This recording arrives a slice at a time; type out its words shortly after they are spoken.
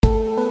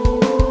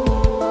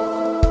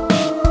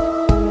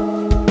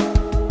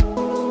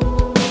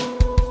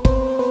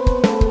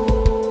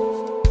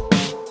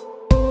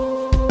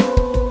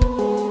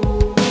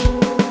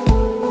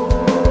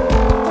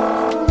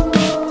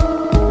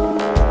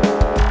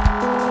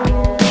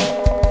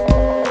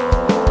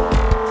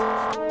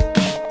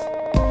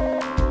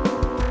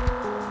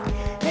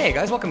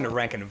guys, welcome to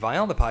Rank and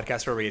Vile, the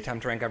podcast where we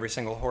attempt to rank every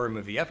single horror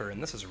movie ever.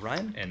 And this is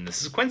Ryan. And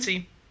this is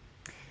Quincy.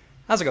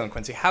 How's it going,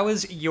 Quincy? How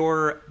is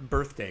your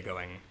birthday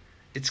going?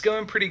 It's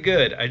going pretty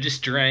good. I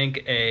just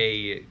drank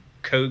a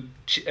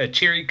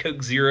cherry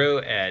Coke Zero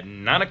at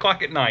 9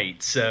 o'clock at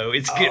night, so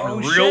it's getting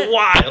real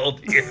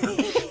wild here.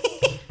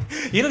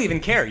 You don't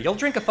even care. You'll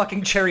drink a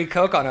fucking cherry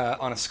Coke on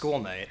a school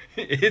night.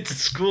 It's a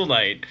school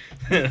night.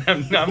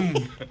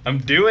 I'm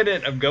doing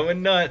it. I'm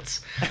going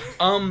nuts.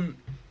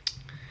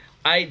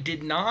 I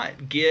did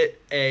not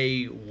get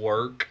a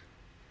work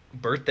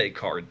birthday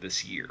card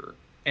this year,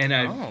 and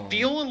I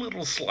feel a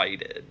little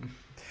slighted.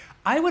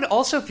 I would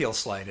also feel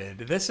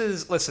slighted.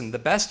 Listen, the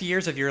best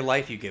years of your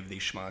life you give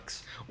these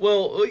schmucks.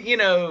 Well, you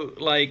know,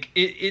 like,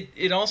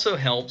 it also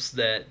helps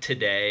that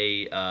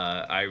today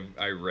I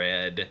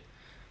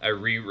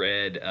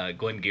reread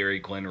Glengarry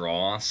Glen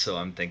Ross, so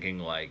I'm thinking,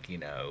 like, you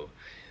know,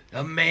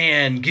 a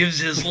man gives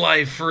his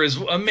life for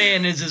a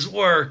man is his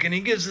work, and he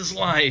gives his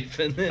life,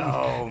 and then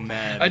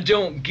I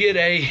don't get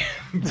a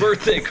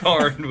birthday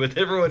card with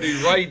everyone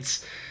who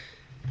writes.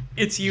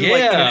 It's you,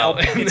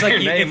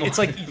 it's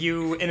like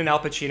you in an Al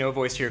Pacino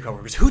voice to your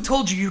coworkers. Who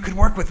told you could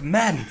work with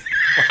men?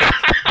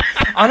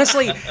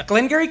 Honestly,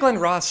 Glengarry Glen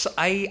Ross,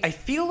 I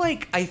feel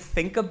like I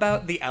think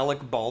about the Alec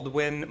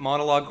Baldwin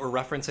monologue or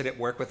reference it at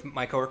work with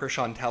my coworker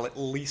Chantel at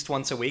least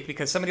once a week,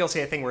 because somebody will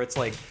say a thing where it's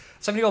like,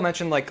 somebody will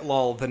mention, like,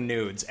 lol, the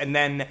nudes, and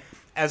then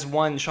as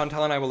one,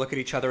 Chantel and I will look at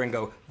each other and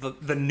go,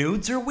 the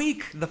nudes are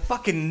weak? The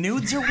fucking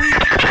nudes are weak?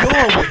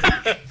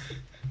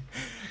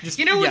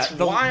 You're weak. What's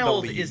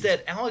wild is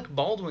that Alec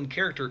Baldwin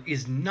character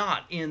is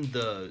not in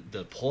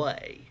the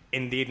play.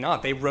 Indeed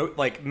not. They wrote,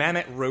 like,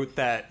 Mamet wrote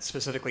that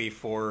specifically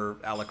for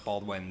Alec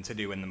Baldwin to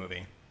do in the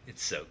movie.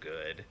 It's so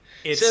good.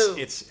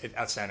 It's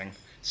outstanding.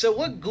 So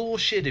what ghoul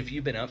shit have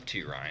you been up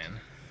to, Ryan?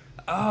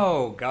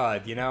 Oh,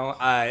 God, you know,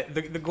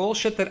 the ghoul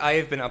shit that I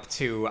have been up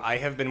to, I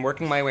have been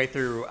working my way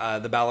through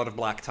The Ballad of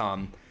Black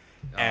Tom.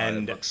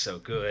 And it looks so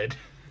good.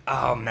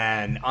 Oh,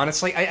 man.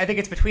 Honestly, I think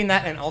it's between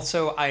that and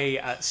also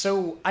I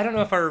don't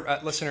know if our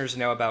listeners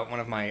know about one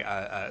of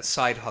my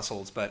side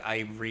hustles, but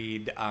I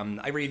read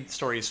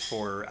stories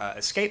for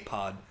Escape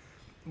Pod,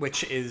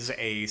 which is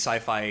a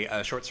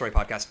sci-fi short story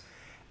podcast.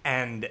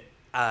 And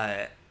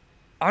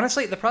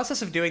honestly, the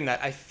process of doing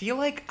that, I feel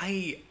like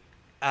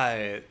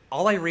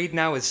all I read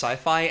now is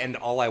sci-fi and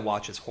all I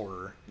watch is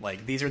horror.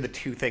 Like, these are the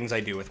two things I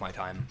do with my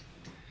time.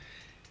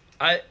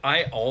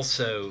 I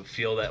also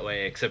feel that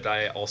way, except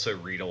I also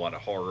read a lot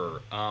of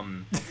horror.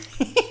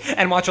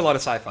 And watch a lot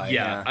of sci-fi.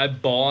 Yeah. I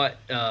bought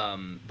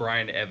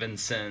Brian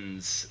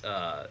Evanson's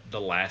The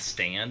Last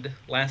Stand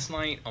last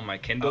night on my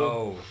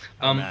Kindle.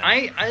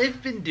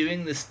 I've been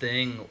doing this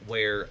thing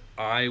where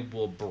I'll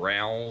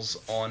browse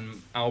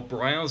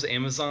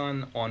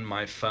Amazon on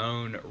my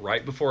phone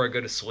right before I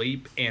go to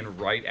sleep and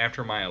right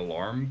after my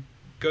alarm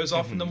goes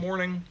off in the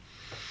morning.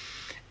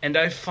 And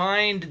I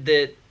find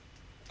that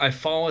I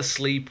fall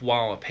asleep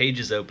while a page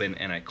is open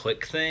and I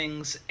click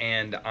things,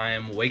 and I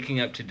am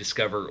waking up to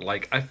discover,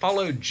 like, I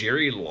follow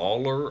Jerry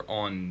Lawler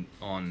on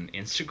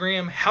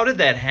Instagram. How did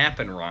that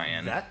happen,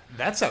 Ryan?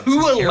 That sounds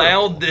Who terrible.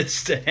 allowed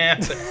this to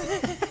happen?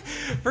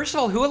 First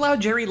of all, who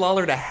allowed Jerry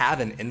Lawler to have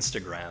an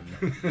Instagram?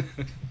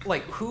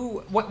 Like, who?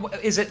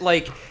 What is it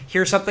like?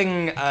 Here's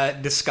something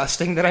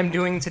disgusting that I'm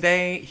doing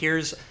today.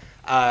 Here's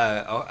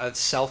a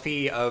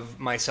selfie of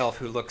myself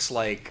who looks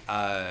like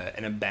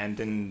an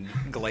abandoned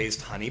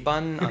glazed honey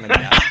bun on a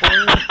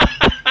dashboard.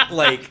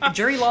 Like,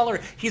 Jerry Lawler,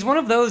 he's one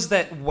of those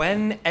that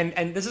when,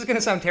 and this is going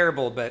to sound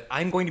terrible, but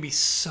I'm going to be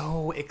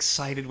so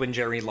excited when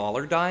Jerry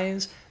Lawler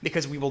dies,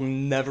 because we will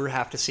never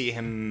have to see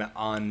him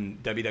on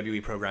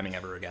WWE programming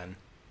ever again.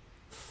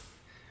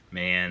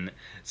 Man.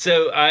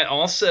 So I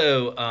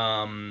also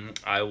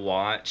I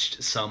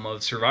watched some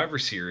of Survivor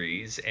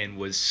Series and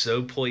was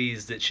so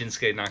pleased that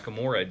Shinsuke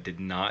Nakamura did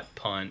not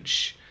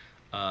punch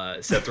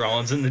Seth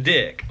Rollins in the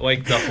dick.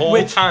 Like, the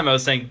whole time I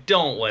was saying,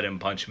 don't let him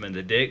punch him in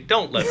the dick.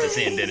 Don't let this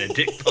end in a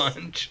dick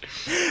punch.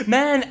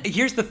 Man,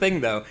 here's the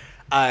thing, though.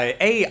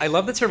 I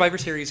love that Survivor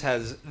Series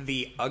has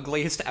the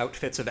ugliest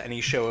outfits of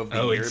any show of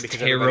the year. It's because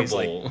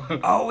terrible.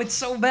 Like, oh, it's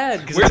so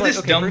bad. Wear this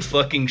dumb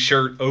fucking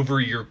shirt over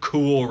your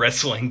cool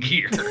wrestling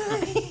gear.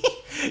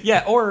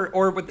 Yeah,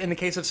 or in the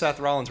case of Seth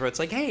Rollins, where it's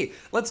like, hey,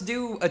 let's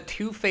do a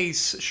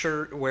two-face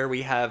shirt where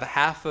we have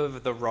half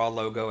of the Raw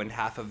logo and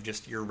half of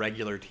just your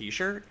regular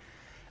T-shirt.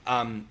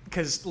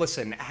 Because,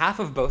 listen, half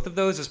of both of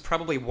those is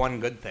probably one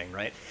good thing,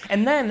 right?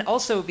 And then,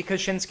 also,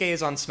 because Shinsuke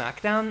is on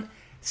SmackDown,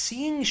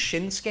 seeing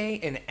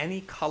Shinsuke in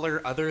any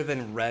color other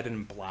than red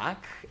and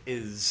black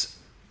is...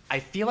 I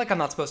feel like I'm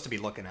not supposed to be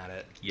looking at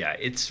it. Yeah,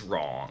 it's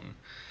wrong.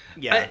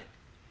 Yeah.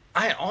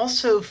 I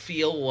also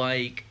feel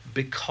like,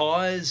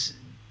 because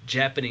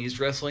Japanese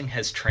wrestling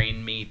has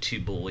trained me to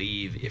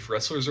believe if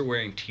wrestlers are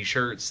wearing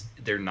T-shirts,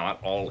 they're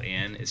not all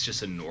in. It's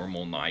just a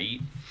normal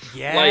night.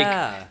 Yeah.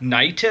 Like,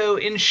 Naito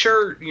in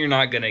shirt, you're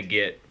not going to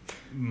get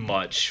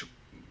much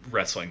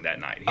wrestling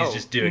that night. He's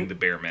just doing the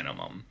bare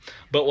minimum.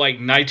 But, like,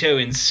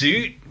 Naito in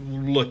suit,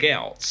 look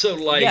out. So,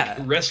 like,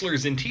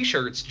 wrestlers in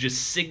T-shirts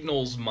just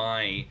signals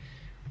my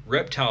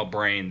Reptile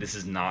Brain, this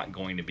is not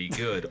going to be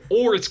good,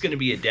 or it's going to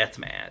be a death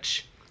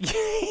match.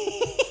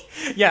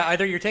 Yeah,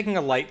 either you're taking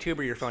a light tube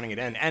or you're phoning it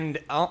in. And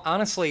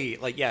honestly,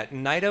 like, yeah,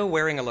 Naito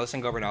wearing a Los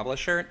Ingobernables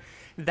shirt,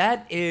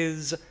 that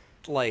is,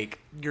 like,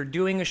 you're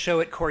doing a show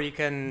at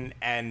Koryukin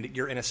and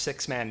you're in a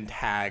 6-man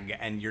tag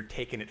and you're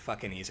taking it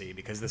fucking easy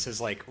because this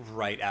is, like,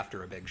 right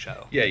after a big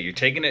show. Yeah, you're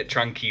taking it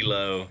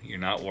tranquilo. You're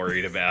not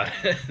worried about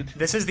it.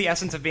 This is the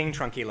essence of being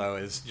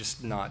tranquilo, is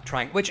just not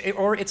trying.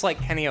 Or it's like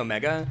Kenny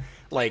Omega.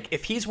 Like,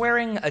 if he's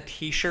wearing a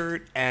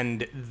t-shirt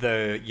and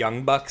the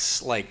Young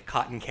Bucks, like,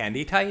 cotton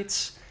candy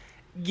tights,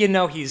 you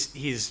know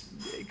he's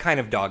kind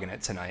of dogging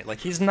it tonight. Like,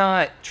 he's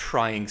not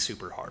trying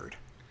super hard.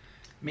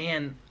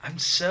 Man,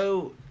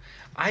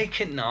 I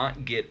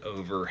cannot get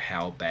over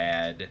how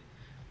bad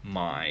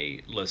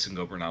my Los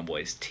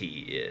Ingobernables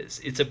tee is.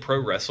 It's a Pro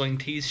Wrestling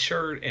Tees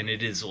shirt, and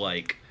it is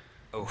like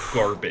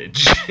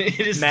garbage.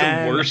 It is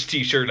the worst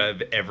t-shirt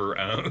I've ever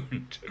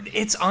owned.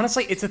 It's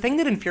honestly, it's the thing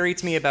that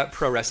infuriates me about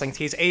Pro Wrestling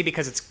Tees,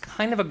 because it's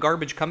kind of a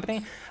garbage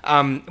company,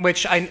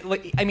 which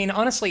I mean,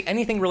 honestly,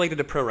 anything related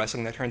to pro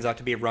wrestling that turns out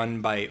to be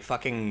run by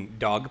fucking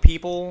dog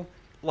people,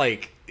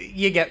 like,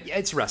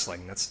 it's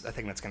wrestling. That's a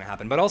thing that's going to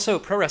happen. But also,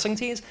 Pro Wrestling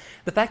Tees,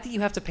 the fact that you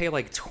have to pay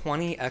like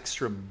 $20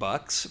 extra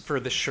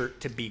for the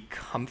shirt to be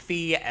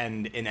comfy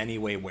and in any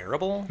way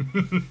wearable,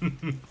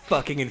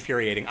 fucking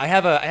infuriating. I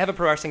have a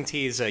Pro Wrestling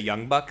Tees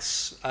Young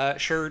Bucks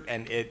shirt,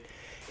 and it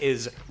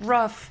is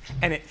rough,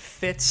 and it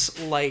fits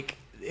like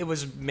it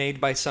was made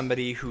by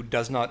somebody who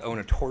does not own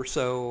a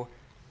torso.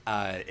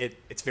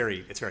 It's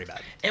very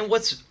bad. And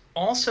what's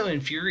also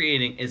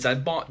infuriating is I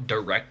bought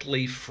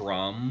directly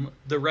from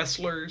the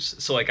wrestlers.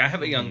 So, like, I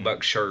have a Young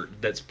Buck shirt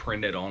that's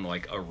printed on,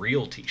 like, a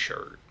real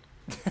t-shirt.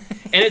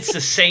 And it's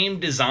the same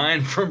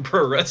design from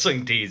Pro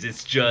Wrestling Tees.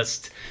 It's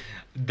just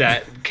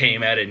that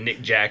came out of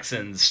Nick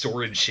Jackson's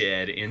storage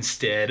shed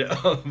instead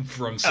of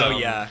from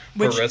some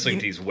Pro Wrestling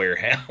Tees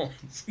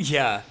warehouse.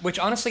 Yeah, which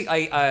honestly,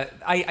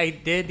 I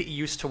did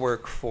used to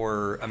work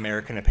for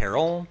American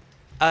Apparel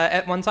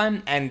at one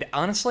time, and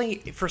honestly,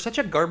 for such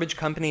a garbage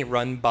company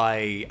run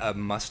by a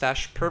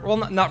mustache pervert,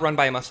 well, not run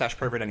by a mustache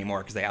pervert anymore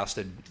because they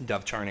ousted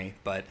Dove Charney,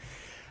 but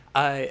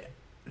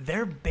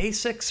their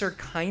basics are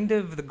kind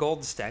of the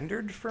gold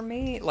standard for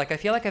me. Like, I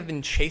feel like I've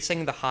been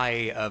chasing the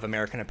high of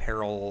American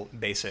Apparel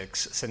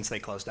basics since they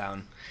closed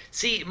down.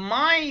 See,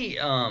 my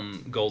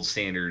gold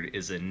standard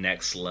is a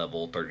Next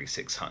Level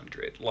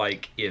 3600.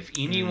 Like, if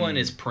anyone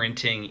is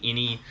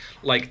printing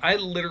like, I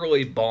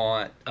literally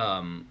bought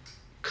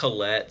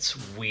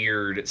Colette's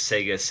weird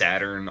Sega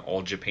Saturn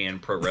All Japan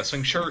Pro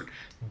Wrestling shirt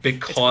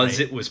because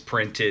it was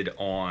printed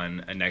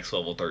on a Next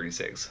Level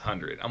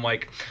 3600. I'm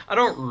like, I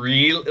don't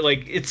really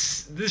like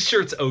this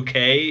shirt's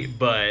okay,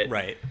 but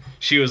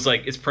she was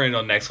like, it's printed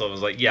on Next Level. I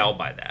was like, yeah, I'll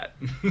buy that.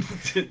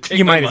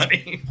 Take my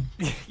money.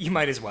 You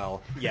might as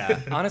well. Yeah.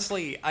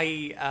 Honestly,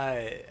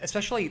 I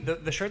especially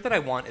the shirt that I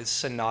want is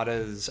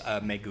Sonata's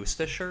Me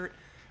Gusta shirt,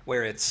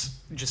 where it's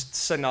just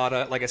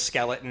Sonata, like a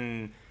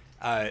skeleton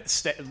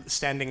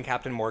standing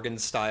Captain Morgan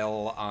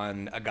style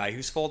on a guy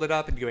who's folded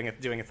up and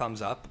doing a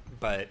thumbs up.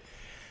 But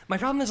my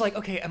problem is, like,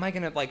 okay, am I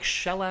gonna like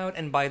shell out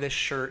and buy this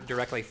shirt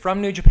directly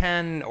from New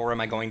Japan, or am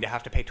I going to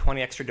have to pay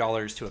 $20 extra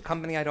to a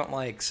company I don't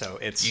like? So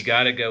you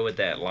got to go with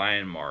that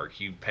Lion Mark.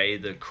 You pay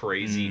the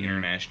crazy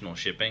international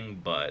shipping,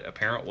 but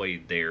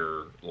apparently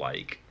they're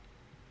like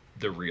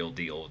the real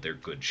deal. They're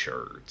good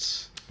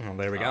shirts. Well,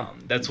 there we go.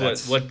 That's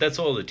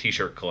all the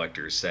t-shirt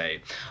collectors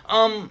say.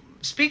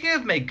 Speaking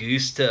of Me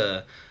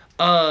Gusta,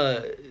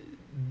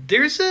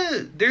 there's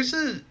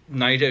a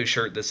Naito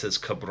shirt that says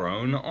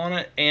Cabron on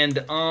it, and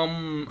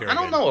I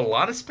don't know a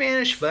lot of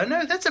Spanish, but I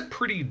know that's a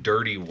pretty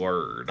dirty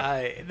word.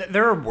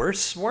 There are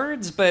worse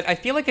words, but I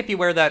feel like if you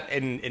wear that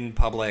in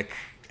public,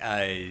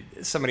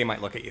 somebody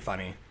might look at you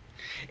funny.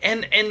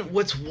 And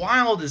what's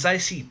wild is I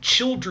see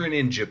children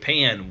in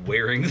Japan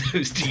wearing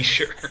those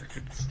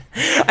t-shirts.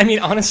 I mean,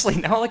 honestly,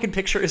 now all I can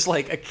picture is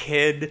like a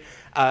kid,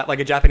 like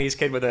a Japanese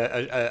kid with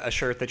a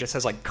shirt that just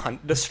says like "cunt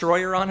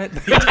destroyer" on it.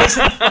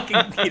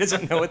 But he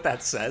doesn't know what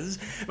that says.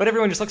 But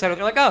everyone just looks at it.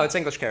 They're like, "Oh, it's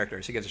English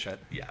characters. Who gives a shit?"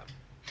 Yeah.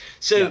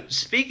 So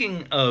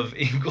speaking of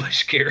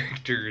English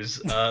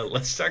characters,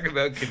 let's talk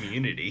about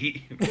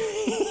Community.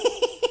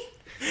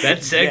 That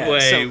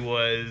segue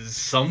was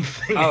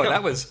something. Oh,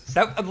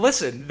 that.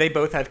 Listen, they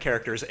both have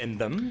characters in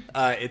them.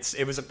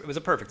 It was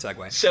a perfect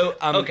segue. So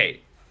okay,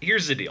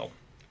 here's the deal.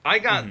 I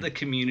got the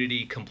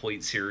Community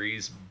Complete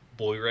Series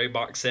Blu-ray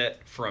box set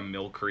from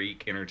Mill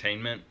Creek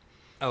Entertainment.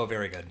 Oh,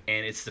 very good.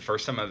 And it's the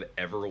first time I've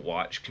ever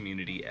watched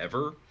Community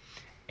ever,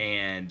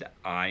 and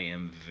I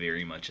am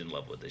very much in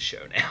love with this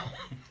show now.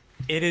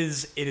 It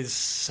is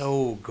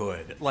so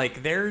good.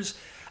 Like, there's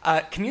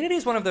Community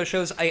is one of those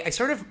shows I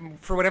sort of,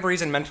 for whatever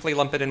reason, mentally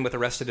lump it in with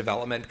Arrested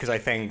Development, because I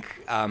think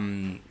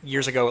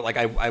years ago, like,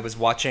 I was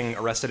watching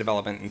Arrested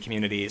Development and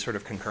Community sort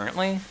of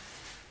concurrently,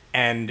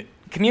 and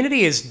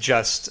Community is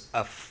just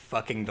a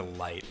fucking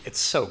delight. It's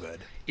so good.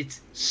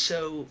 It's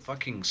so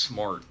fucking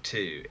smart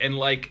too, and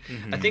like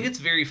I think it's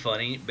very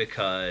funny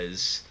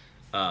because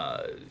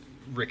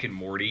Rick and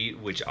Morty,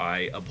 which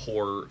I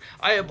abhor.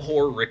 I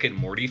abhor Rick and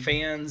Morty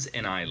fans,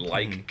 and I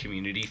like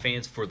Community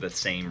fans for the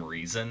same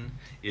reason.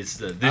 Is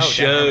this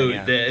show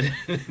that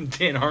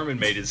Dan Harmon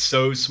made is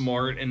so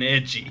smart and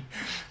edgy.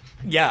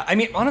 Yeah, I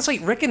mean, honestly,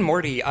 Rick and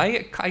Morty,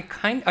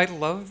 I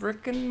love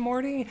Rick and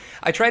Morty.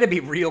 I try to be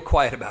real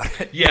quiet about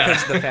it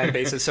because the fan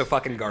base is so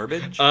fucking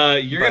garbage.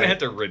 You're gonna have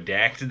to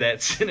redact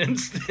that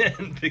sentence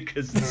then,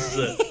 because this is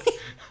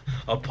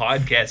a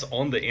podcast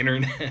on the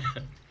internet.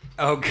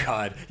 Oh,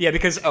 God. Yeah,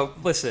 because,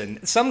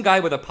 listen, some guy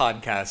with a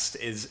podcast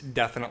is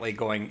definitely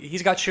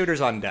he's got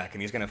shooters on deck,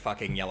 and he's going to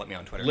fucking yell at me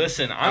on Twitter.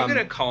 Listen, I'm going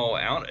to call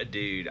out a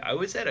dude. I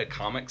was at a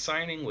comic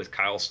signing with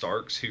Kyle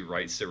Starks, who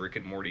writes the Rick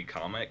and Morty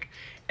comic,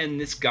 and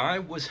this guy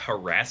was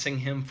harassing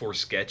him for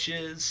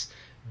sketches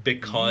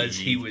because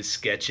he was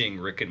sketching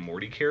Rick and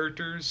Morty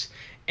characters.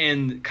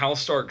 And Kyle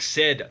Starks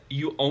said,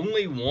 "You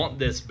only want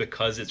this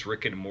because it's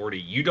Rick and Morty.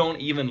 You don't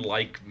even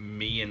like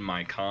me and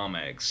my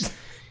comics."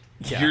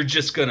 Yeah. You're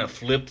just gonna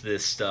flip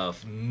this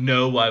stuff.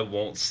 No, I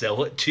won't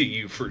sell it to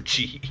you for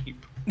cheap.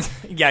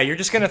 Yeah, you're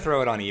just gonna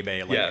throw it on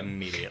eBay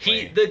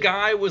immediately. The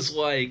guy was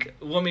like,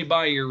 "Let me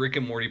buy your Rick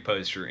and Morty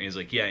poster," and he's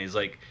like, "Yeah." He's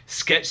like,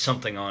 "Sketch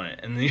something on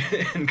it,"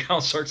 and Kyle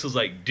Starks was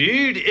like,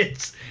 "Dude,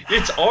 it's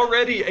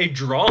already a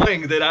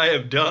drawing that I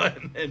have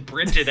done and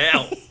printed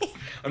out.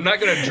 I'm not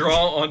gonna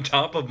draw on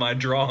top of my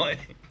drawing."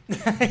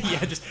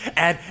 Yeah, just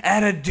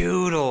add a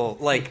doodle.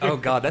 Like, oh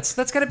god,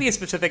 that's gotta be a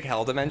specific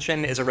hell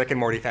dimension, is a Rick and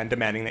Morty fan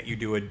demanding that you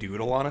do a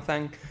doodle on a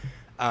thing.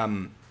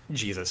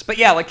 Jesus. But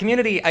yeah, like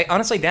Community,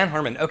 honestly, Dan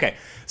Harmon. Okay,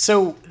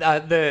 so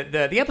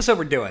the episode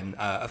we're doing,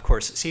 of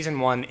course, season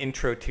 1,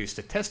 Intro to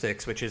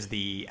Statistics, which is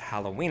the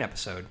Halloween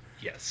episode.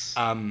 Yes.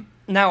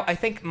 Now, I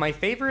think my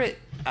favorite,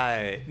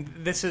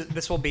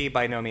 this will be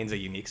by no means a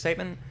unique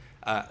statement.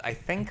 I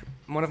think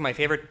my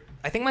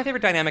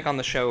favorite dynamic on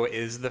the show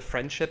is the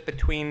friendship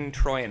between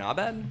Troy and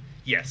Abed.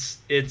 Yes,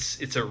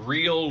 it's a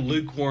real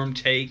lukewarm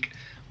take,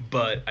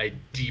 but I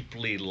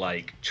deeply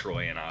like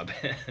Troy and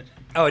Abed.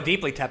 Oh, a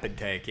deeply tepid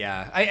take,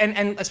 yeah.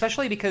 And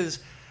especially because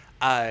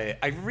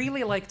I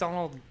really like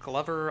Donald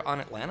Glover on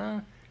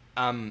Atlanta.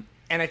 And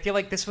I feel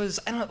like this was,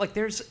 I don't know, like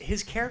there's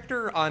his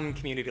character on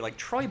Community, like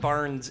Troy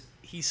Barnes,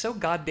 he's so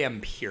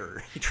goddamn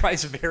pure. He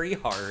tries very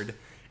hard,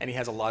 and he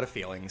has a lot of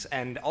feelings.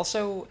 And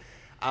also,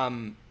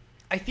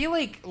 I feel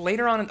like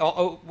later on...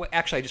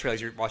 actually, I just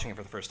realized you're watching it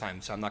for the first time,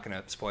 so I'm not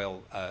going to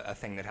spoil a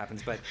thing that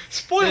happens, but...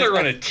 Spoiler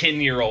on a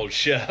 10-year-old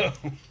show.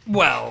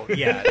 Well,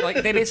 yeah.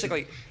 Like, they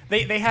basically...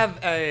 They have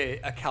a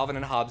Calvin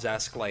and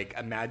Hobbes-esque, like,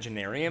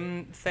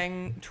 Imaginarium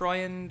thing,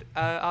 Troy and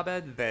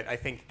Abed, that I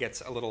think gets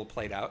a little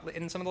played out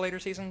in some of the later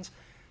seasons.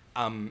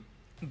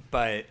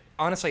 But,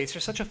 honestly, it's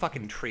just such a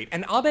fucking treat.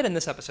 And Abed in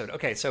this episode...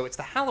 Okay, so it's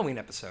the Halloween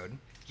episode...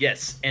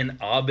 Yes, and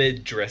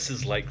Abed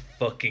dresses like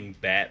fucking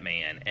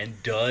Batman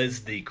and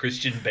does the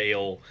Christian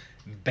Bale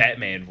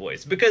Batman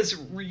voice.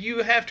 Because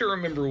you have to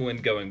remember, when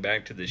going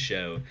back to the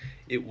show,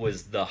 it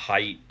was the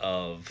height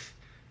of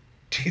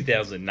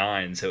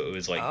 2009, so it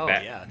was like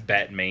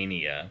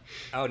Batmania.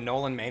 Oh,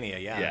 Nolan Mania,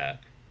 yeah. Yeah.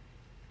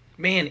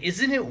 Man,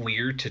 isn't it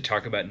weird to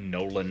talk about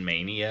Nolan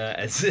Mania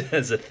as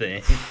a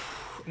thing?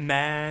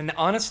 Man,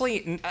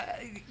 honestly,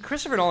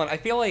 Christopher Nolan, I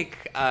feel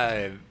like,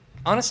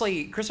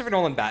 Christopher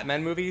Nolan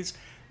Batman movies...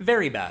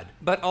 very bad,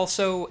 but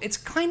also it's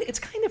kind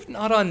of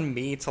not on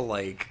me to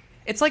like.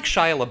 It's like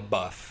Shia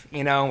LaBeouf,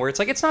 you know, where it's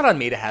like it's not on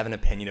me to have an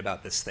opinion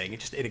about this thing.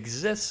 It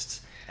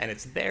exists and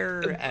it's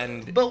there.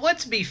 And but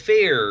let's be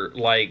fair,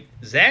 like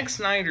Zack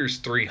Snyder's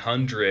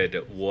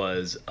 300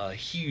 was a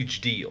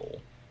huge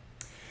deal.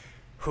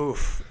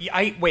 Oof.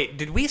 Wait,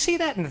 did we see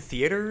that in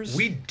theaters?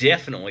 We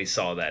definitely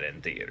saw that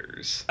in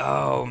theaters.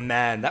 Oh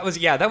man, that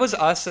was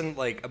us and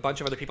like a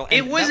bunch of other people.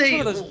 And it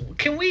was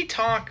Can we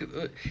talk?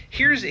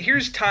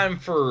 Here's time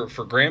for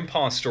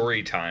Grandpa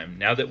story time.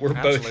 Now that we're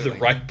both the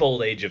ripe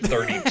old age of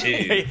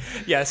 32.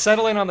 Yeah,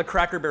 settle in on the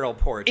Cracker Barrel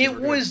porch.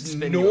 It was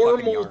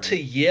normal to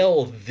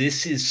yell,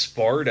 "This is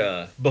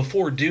Sparta,"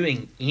 before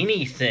doing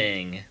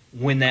anything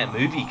when that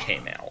movie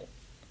came out.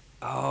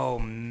 Oh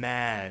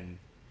man.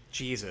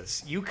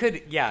 Jesus, you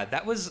could,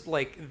 that was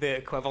like the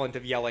equivalent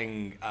of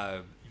yelling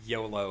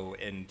YOLO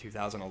in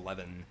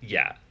 2011.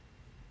 Yeah.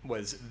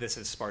 Was "This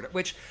is Sparta,"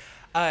 which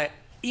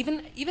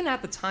even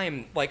at the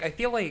time, like I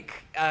feel like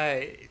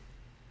I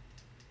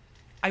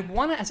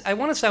want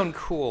to sound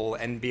cool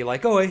and be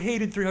like, "Oh, I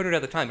hated 300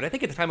 at the time," but I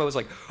think at the time I was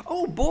like,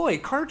 "Oh boy,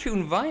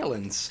 cartoon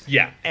violence."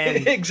 Yeah.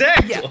 And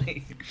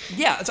exactly.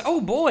 Yeah, it's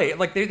oh boy,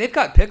 like they've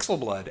got pixel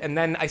blood, and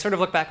then I sort of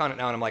look back on it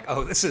now and I'm like,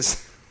 "Oh, this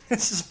is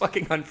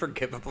fucking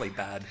unforgivably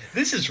bad.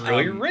 This is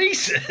really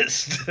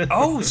racist."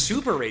 Oh,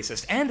 super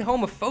racist and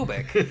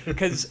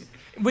homophobic.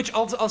 Which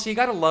also you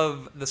gotta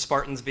love the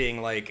Spartans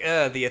being like,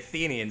 the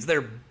Athenians,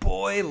 they're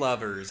boy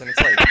lovers. And it's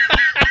like,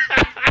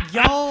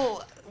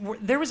 y'all,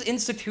 there was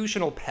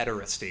institutional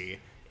pederasty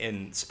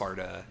in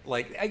Sparta.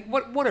 Like,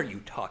 what are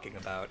you talking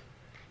about?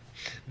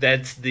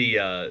 That's the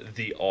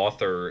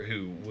author,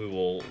 who we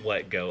will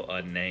let go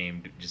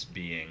unnamed, just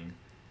being,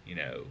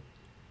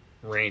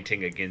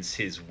 ranting against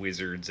his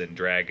wizards and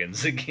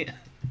dragons again.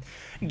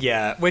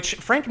 Yeah, which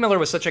Frank Miller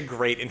was such a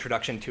great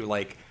introduction to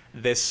like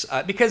this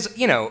because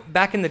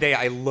back in the day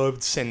I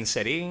loved Sin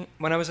City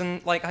when I was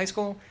in like high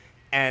school,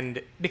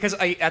 and because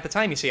I at the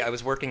time I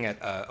was working at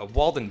a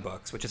Walden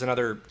Books, which is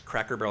another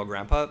Cracker Barrel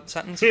Grandpa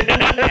sentence,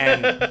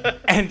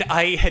 and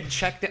I had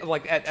checked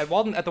like at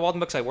the Walden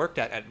Books I worked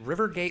at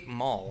Rivergate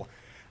Mall.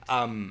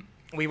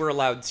 We were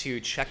allowed to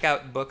check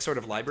out books sort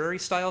of library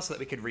style so that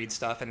we could read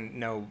stuff and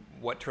know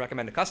what to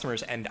recommend to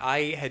customers. And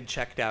I had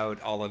checked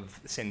out all of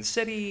Sin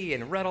City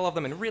and read all of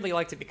them and really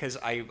liked it because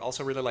I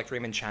also really liked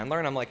Raymond Chandler.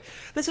 And I'm like,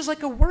 this is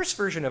like a worse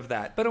version of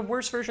that, but a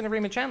worse version of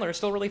Raymond Chandler is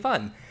still really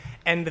fun.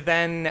 And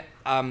then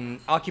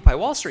Occupy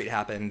Wall Street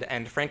happened,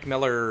 and Frank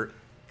Miller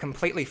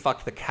completely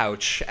fucked the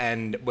couch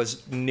and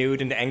was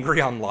nude and angry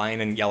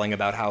online and yelling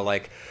about how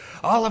like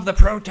all of the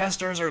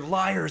protesters are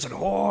liars and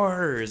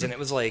whores, and it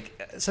was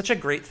like such a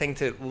great thing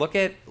to look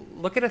at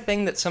a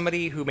thing that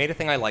somebody who made a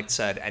thing I liked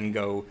said and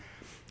go,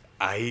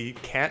 I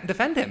can't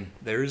defend him.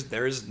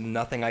 There's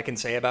nothing I can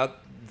say about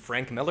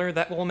Frank Miller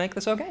that will make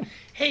this okay.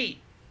 Hey,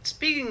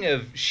 speaking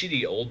of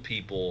shitty old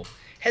people,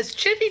 has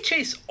Chevy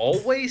Chase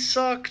always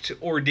sucked,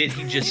 or did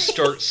he just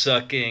start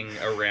sucking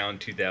around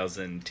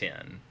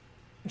 2010?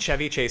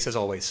 Chevy Chase has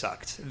always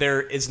sucked.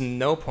 There is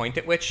no point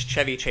at which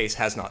Chevy Chase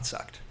has not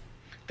sucked.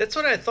 That's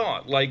what I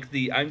thought. Like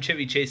the I'm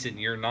Chevy Chase and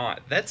you're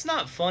not. That's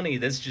not funny.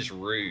 That's just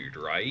rude,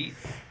 right?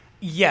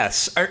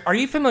 Yes. Are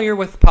you familiar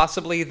with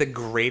possibly the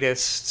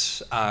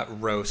greatest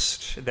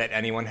roast that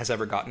anyone has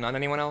ever gotten on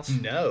anyone else?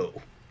 No.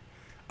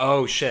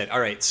 Oh, shit. All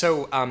right.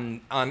 So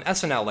on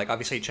SNL, like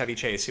obviously Chevy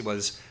Chase, he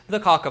was the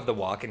cock of the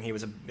walk, and he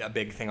was a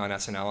big thing on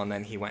SNL, and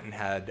then he went and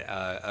had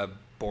a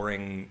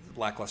boring,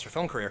 lackluster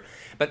film career.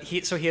 But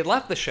he had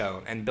left the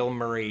show, and Bill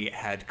Murray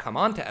had come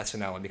on to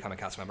SNL and become a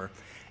cast member.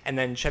 And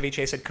then Chevy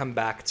Chase had come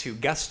back to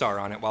guest star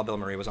on it while Bill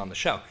Murray was on the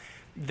show.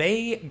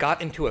 They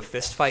got into a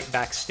fist fight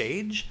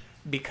backstage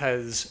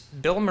because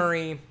Bill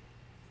Murray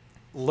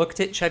looked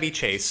at Chevy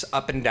Chase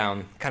up and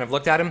down, kind of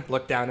looked at him,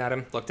 looked down at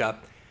him, looked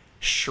up,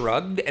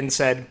 shrugged, and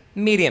said,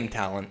 medium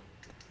talent.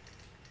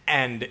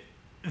 And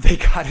they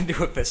got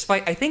into a fist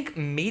fight. I think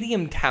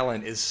medium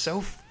talent is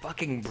so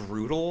fucking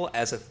brutal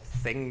as a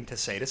thing to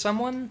say to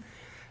someone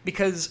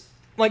because,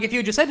 like, if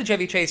you just said to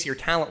Chevy Chase, you're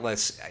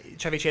talentless,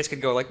 Chevy Chase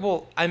could go like,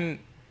 well, I'm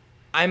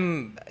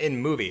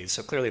in movies,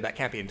 so clearly that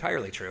can't be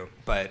entirely true.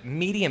 But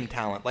medium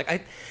talent,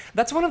 like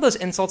that's one of those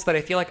insults that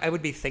I feel like I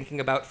would be thinking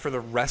about for the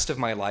rest of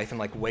my life and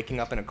like waking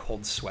up in a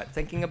cold sweat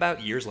thinking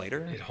about years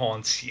later. It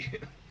haunts you.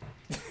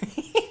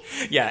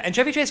 Yeah, and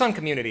Chevy Chase on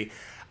Community,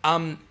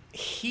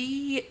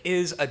 he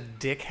is a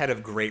dickhead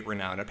of great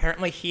renown.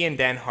 Apparently, he and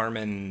Dan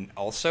Harmon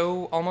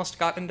also almost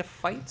got into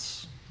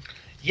fights.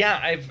 Yeah,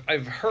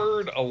 I've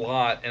heard a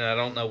lot, and I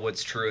don't know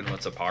what's true and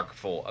what's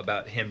apocryphal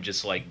about him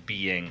just like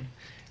being.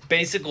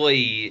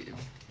 Basically,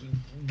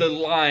 the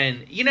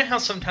line, you know how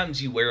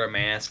sometimes you wear a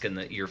mask and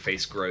your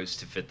face grows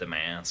to fit the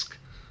mask?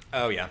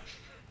 Oh, yeah.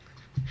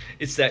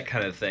 It's that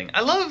kind of thing.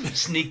 I love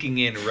sneaking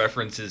in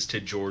references to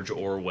George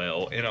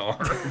Orwell in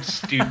our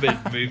stupid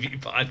movie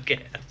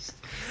podcast.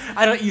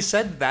 You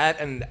said that,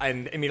 and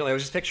immediately I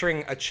was just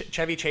picturing a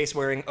Chevy Chase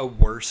wearing a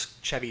worse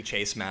Chevy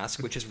Chase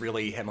mask, which is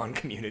really him on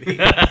Community.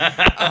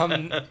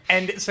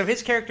 And so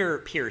his character,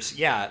 Pierce,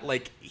 yeah,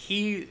 like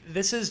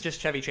this is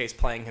just Chevy Chase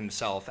playing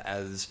himself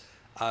as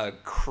a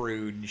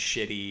crude,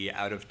 shitty,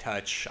 out of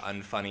touch,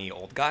 unfunny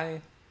old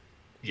guy.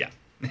 Yeah.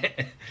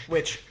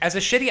 Which, as a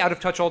shitty, out of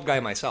touch old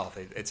guy myself,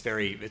 it's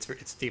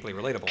deeply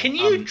relatable. Can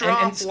you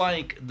drop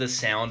like the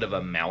sound of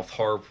a mouth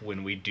harp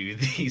when we do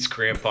these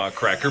Grandpa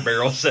Cracker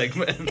Barrel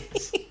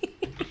segments?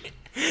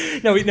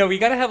 No, we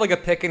gotta have like a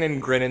pickin' and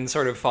grinnin'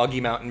 sort of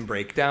Foggy Mountain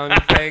breakdown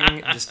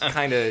thing,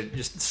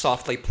 just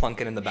softly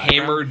plunking in the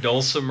background. Hammer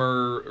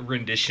dulcimer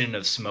rendition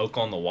of Smoke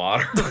on the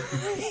Water.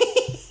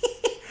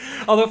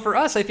 Although for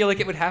us, I feel like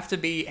it would have to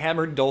be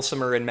hammered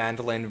dulcimer and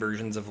mandolin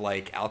versions of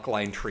like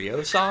Alkaline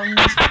Trio songs,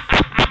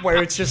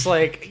 where it's just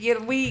like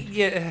it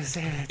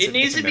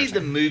needs to be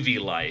the Movie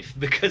Life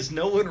because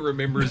no one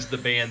remembers the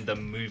band The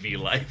Movie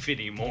Life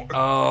anymore.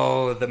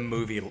 Oh, the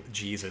movie,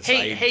 Jesus!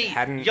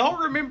 Hey, y'all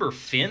remember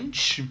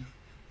Finch?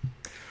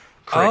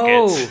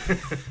 Crickets. Oh,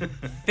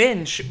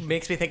 Finch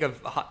makes me think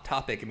of Hot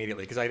Topic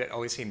immediately because I'd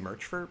always seen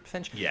merch for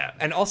Finch. Yeah,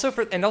 and also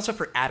for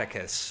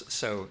Atticus.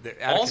 So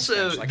Atticus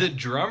Finch, the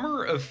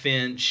drummer of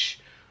Finch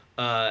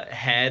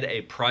had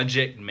a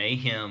Project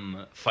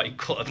Mayhem Fight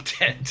Club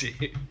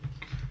tattoo.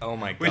 Oh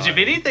my god! Which, if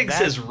anything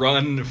says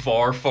 "run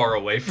far, far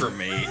away from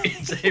me,"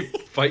 it's a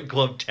Fight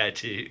Club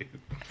tattoo.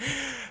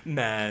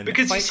 Man,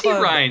 because Fight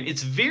Club... Ryan,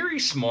 it's very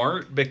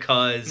smart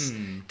because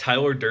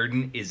Tyler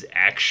Durden is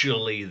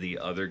actually the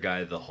other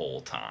guy the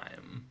whole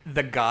time.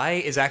 The guy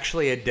is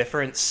actually a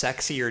different,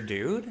 sexier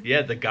dude?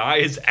 Yeah, the guy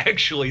is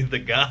actually the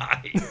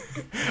guy.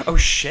 Oh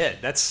shit,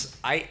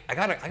 I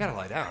gotta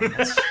lie down.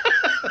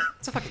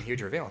 That's a fucking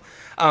huge reveal.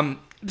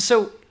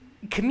 So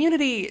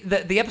Community,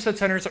 the episode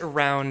centers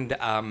around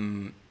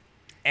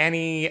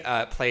Annie,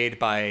 played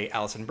by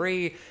Alison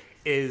Brie.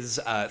 is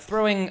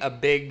throwing a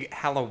big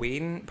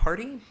Halloween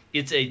party.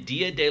 It's a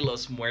Dia de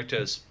los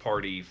Muertos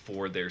party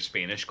for their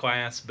Spanish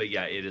class, but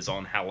yeah, it is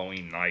on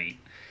Halloween night.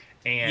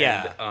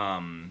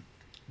 And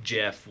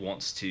Jeff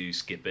wants to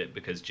skip it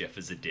because Jeff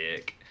is a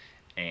dick,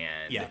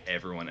 and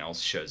everyone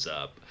else shows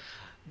up.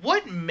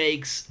 What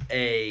makes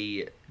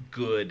a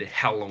good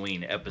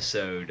Halloween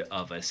episode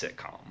of a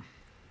sitcom?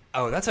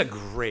 Oh, that's a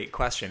great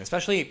question,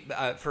 especially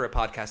for a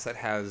podcast that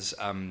has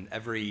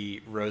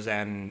every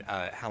Roseanne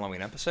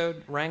Halloween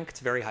episode ranked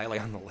very highly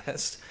on the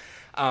list.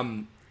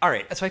 All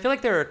right, so I feel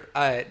like there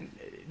are,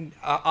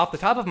 off the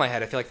top of my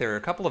head, I feel like there are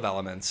a couple of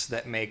elements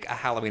that make a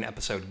Halloween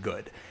episode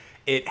good.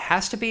 It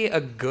has to be a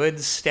good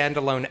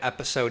standalone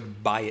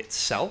episode by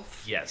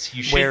itself. Yes,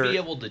 you should be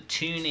able to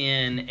tune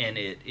in, and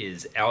it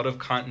is out of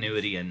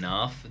continuity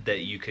enough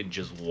that you can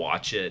just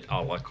watch it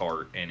a la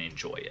carte and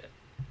enjoy it.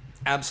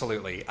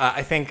 Absolutely.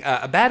 I think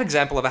a bad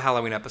example of a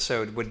Halloween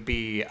episode would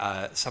be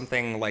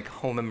something like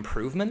Home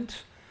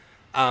Improvement,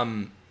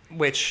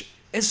 which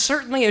is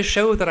certainly a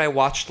show that I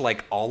watched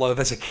like all of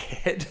as a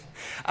kid.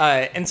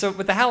 And so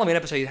with the Halloween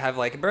episode, you have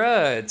like,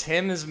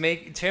 Tim the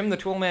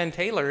Toolman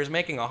Taylor is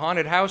making a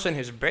haunted house in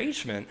his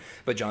basement,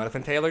 but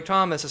Jonathan Taylor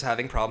Thomas is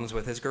having problems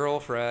with his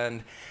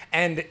girlfriend.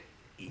 And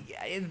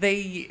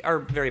they are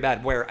very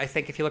bad, where I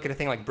think if you look at a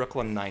thing like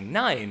Brooklyn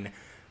Nine-Nine,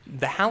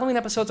 the Halloween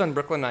episodes on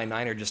Brooklyn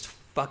Nine-Nine are just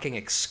fucking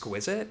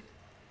exquisite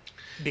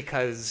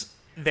because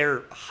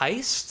they're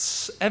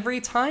heists every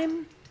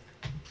time.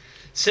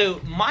 So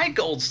my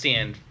gold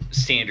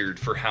standard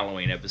for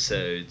Halloween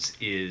episodes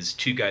is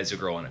Two Guys, a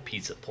Girl, in a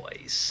Pizza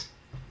Place.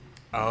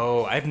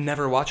 Oh, I've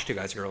never watched Two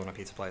Guys, a Girl, in a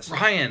Pizza Place.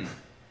 Ryan,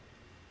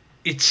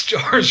 it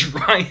stars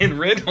Ryan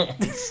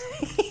Reynolds.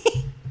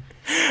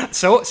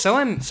 So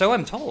I'm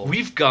told.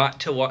 We've got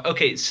to watch.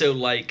 Okay, so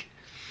like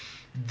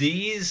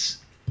these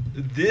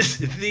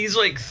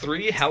like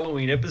 3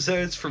 Halloween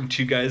episodes from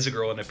Two Guys, a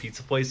Girl, in a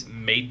Pizza Place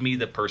made me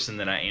the person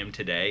that I am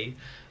today,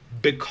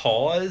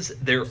 because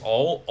they're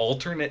all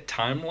alternate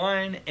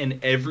timeline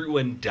and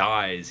everyone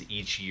dies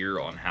each year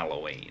on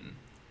Halloween.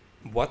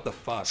 What the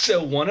fuck?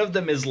 So one of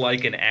them is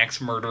like an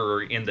axe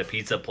murderer in the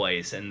pizza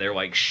place, and they're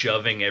like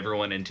shoving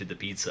everyone into the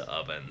pizza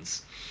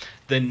ovens.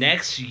 The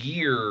next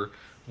year,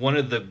 one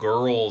of the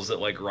girls that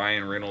like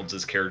Ryan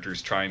Reynolds' character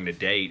is trying to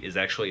date is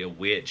actually a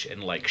witch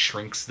and like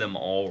shrinks them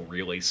all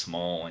really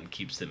small and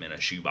keeps them in a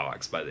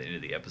shoebox by the end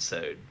of the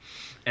episode.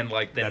 And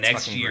like the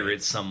next year,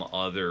 it's some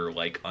other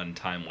like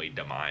untimely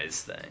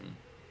demise thing.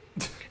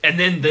 And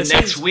then the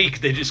next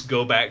week, they just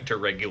go back to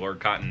regular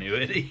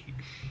continuity.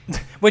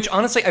 Which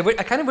honestly, I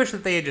kind of wish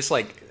that they had just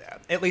like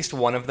at least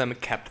one of them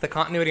kept the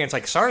continuity. And it's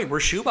like, sorry, we're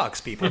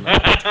shoebox people now.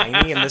 We're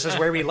tiny, and this is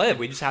where we live.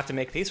 We just have to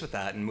make peace with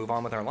that and move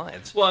on with our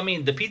lives. Well, I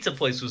mean, the pizza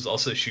place was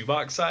also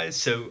shoebox size,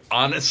 so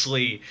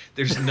honestly,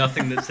 there's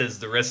nothing that says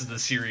the rest of the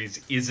series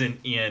isn't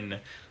in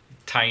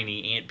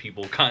tiny ant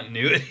people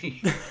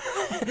continuity.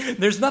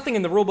 There's nothing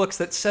in the rule books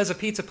that says a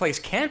pizza place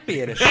can't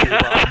be in a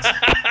shoebox.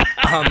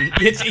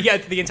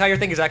 The entire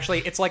thing is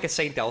actually, it's like a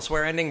Saint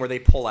Elsewhere ending where they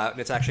pull out and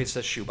it's actually just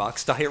a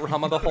shoebox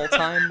diorama the whole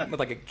time with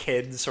like a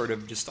kid sort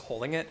of just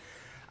holding it.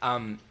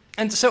 And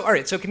so, all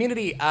right, so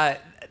Community,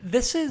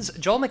 this is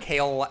Joel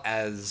McHale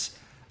as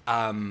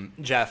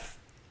Jeff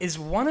is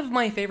one of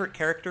my favorite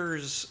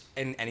characters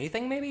in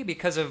anything, maybe,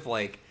 because of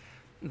like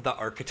the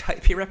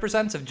archetype he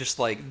represents of just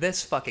like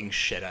this fucking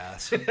shit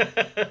ass. This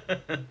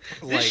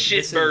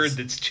shitbird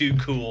that's too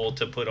cool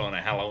to put on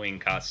a Halloween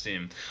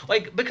costume.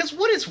 Like, because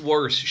what is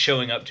worse,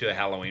 showing up to a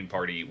Halloween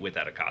party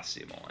without a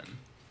costume on?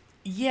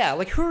 Yeah,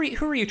 like who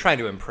are you trying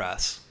to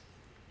impress?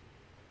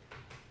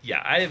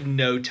 Yeah, I have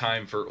no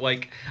time for,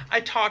 like,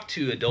 I talk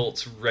to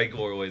adults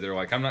regularly. They're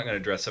like, I'm not going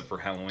to dress up for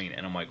Halloween.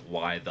 And I'm like,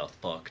 why the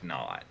fuck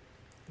not?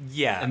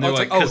 Yeah. And they're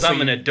like, because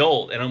I'm an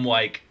adult. And I'm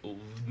like,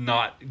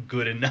 not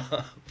good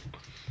enough.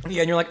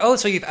 Yeah, and you're like, oh,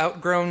 so you've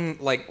outgrown,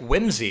 like,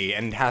 whimsy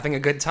and having a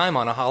good time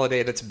on a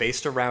holiday that's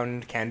based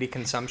around candy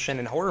consumption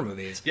and horror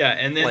movies. Yeah,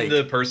 and then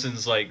the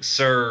person's like,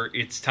 sir,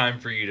 it's time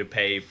for you to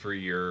pay for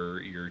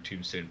your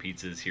Tombstone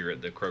pizzas here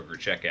at the Kroger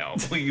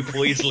checkout. Will you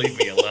please leave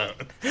me alone?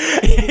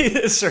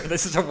 Sir,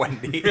 this is a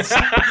Wendy's.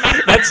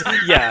 That's,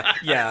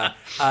 yeah.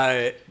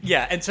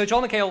 And so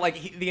Joel McHale,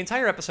 like, the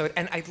entire episode,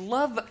 and I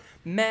love...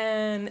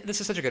 Man,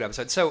 this is such a good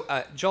episode. So,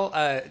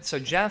 so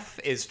Jeff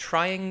is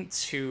trying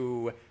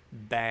to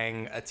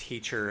bang a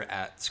teacher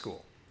at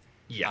school.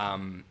 Yeah.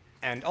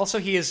 And also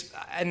he is,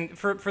 and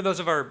for those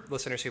of our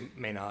listeners who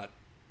may not,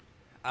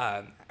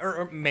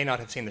 or may not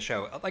have seen the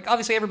show, like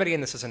obviously everybody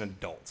in this is an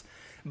adult,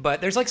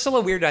 but there's like still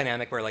a weird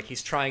dynamic where like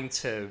he's trying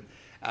to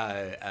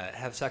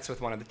have sex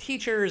with one of the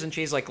teachers, and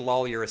she's like,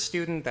 lol, you're a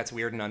student, that's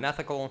weird and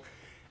unethical.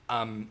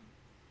 And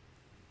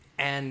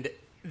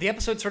the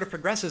episode sort of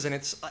progresses, and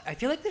I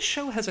feel like this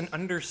show has an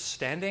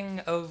understanding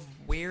of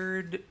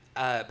weird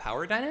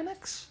power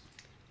dynamics.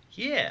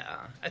 Yeah,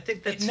 I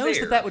think that's fair. It knows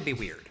fair. that would be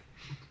weird.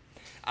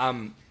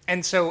 And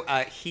so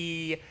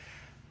he,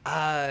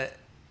 by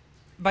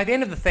the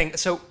end of the thing,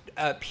 so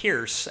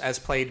Pierce, as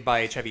played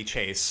by Chevy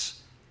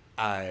Chase,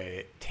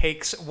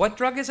 takes, what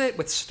drug is it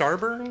with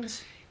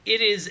Starburns?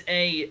 It is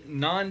a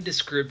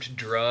nondescript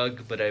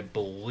drug, but I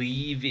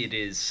believe it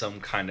is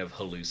some kind of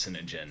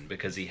hallucinogen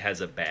because he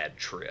has a bad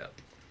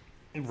trip.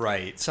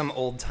 Right, some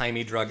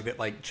old-timey drug that,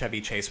 like,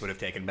 Chevy Chase would have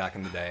taken back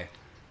in the day.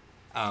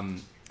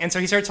 And so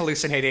he starts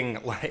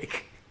hallucinating,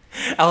 like,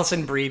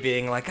 Alison Brie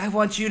being like, I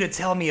want you to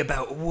tell me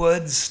about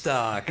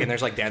Woodstock. And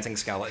there's, like, dancing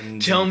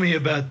skeletons. Tell me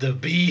about the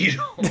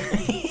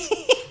Beatles.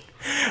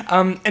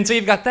 And so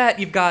you've got that.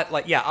 You've got,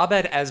 like, yeah,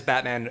 Abed as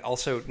Batman,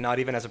 also not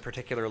even as a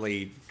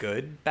particularly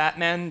good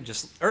Batman,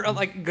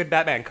 like, good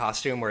Batman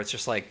costume where it's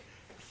just, like,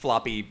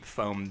 floppy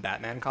foam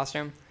Batman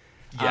costume.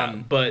 Yeah,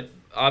 but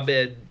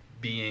Abed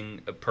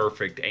being a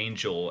perfect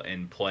angel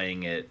and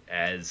playing it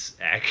as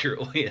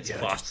accurately as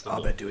possible.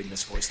 Abed doing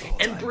this voice the whole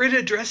time. And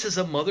Britta dresses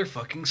a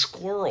motherfucking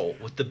squirrel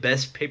with the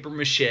best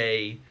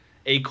papier-mâché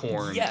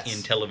acorn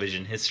in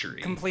television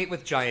history. Complete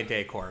with giant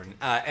acorn.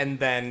 And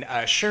then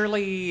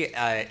Shirley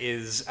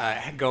is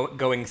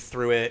going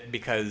through it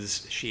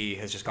because she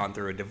has just gone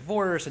through a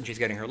divorce and she's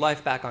getting her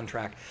life back on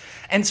track.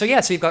 And so,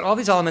 so you've got all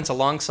these elements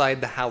alongside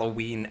the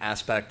Halloween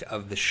aspect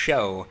of the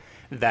show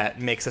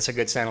that makes this a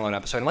good standalone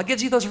episode. And, like,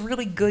 gives you those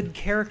really good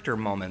character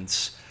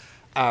moments.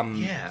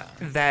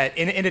 That,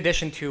 in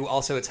addition to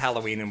also it's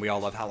Halloween and we all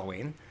love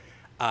Halloween.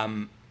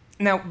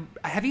 Now,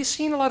 have you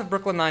seen a lot of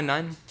Brooklyn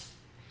Nine-Nine?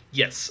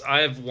 Yes,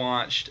 I've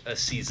watched a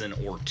season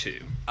or two.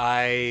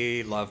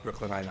 I love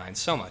Brooklyn Nine-Nine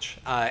so much.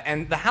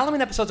 And the Halloween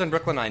episodes on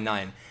Brooklyn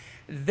Nine-Nine,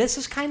 this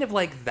is kind of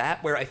like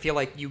that, where I feel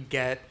like you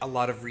get a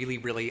lot of really,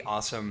 really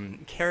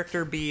awesome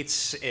character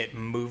beats. It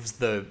moves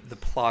the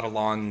plot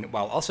along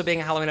while also being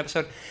a Halloween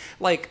episode.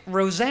 Like,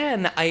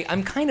 Roseanne,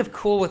 I'm kind of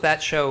cool with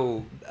that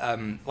show,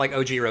 like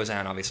OG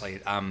Roseanne, obviously,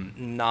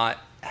 not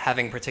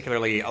having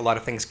particularly a lot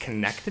of things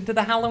connected to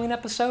the Halloween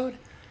episode.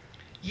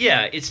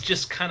 Yeah, it's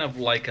just kind of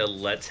like a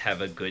let's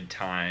have a good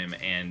time,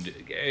 and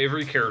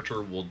every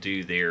character will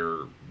do their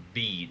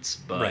beats,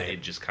 but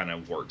it just kind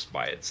of works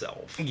by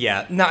itself.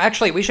 Yeah. Now,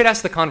 actually, we should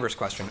ask the converse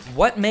question.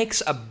 What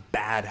makes a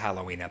bad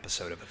Halloween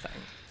episode of a thing?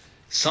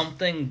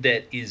 Something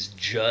that is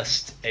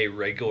just a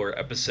regular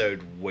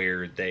episode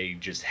where they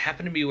just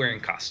happen to be wearing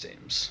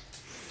costumes.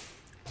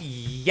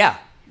 Yeah.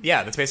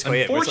 Yeah, that's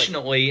basically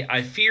Unfortunately,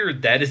 I fear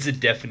that is a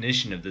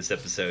definition of this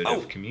episode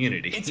of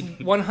Community. It's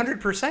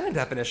 100% a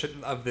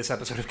definition of this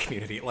episode of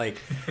Community. Like,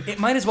 it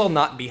might as well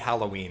not be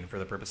Halloween for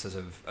the purposes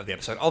of the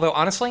episode. Although,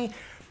 honestly,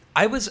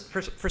 I was,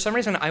 for some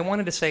reason, I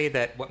wanted to say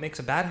that what makes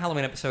a bad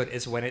Halloween episode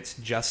is when it's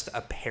just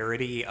a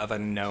parody of a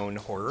known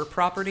horror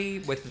property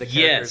with the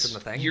characters and the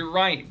thing. You're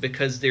right,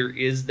 because there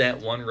is that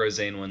one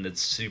Roseanne one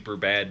that's super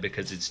bad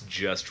because it's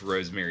just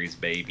Rosemary's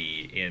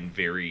Baby and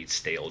very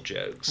stale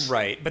jokes.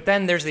 Right, but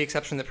then there's the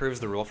exception that proves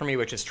the rule for me,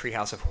 which is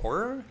Treehouse of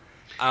Horror.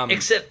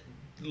 Except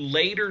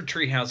later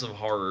Treehouse of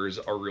Horrors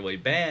are really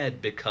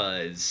bad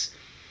because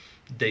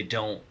they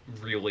don't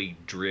really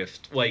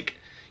drift. Like,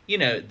 you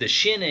know, The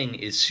Shining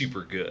is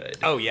super good.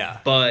 Oh, yeah.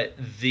 But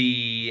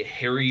the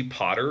Harry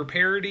Potter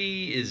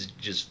parody is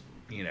just,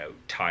 you know,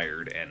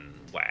 tired and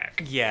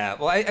whack. Yeah,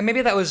 well,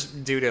 maybe that was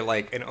due to,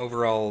 like, an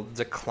overall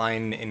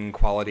decline in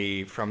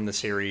quality from the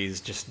series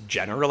just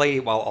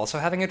generally, while also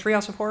having a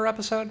Treehouse of Horror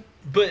episode.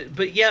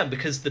 But yeah,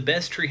 because the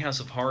best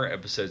Treehouse of Horror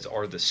episodes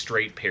are the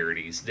straight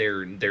parodies.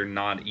 They're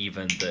not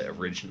even the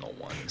original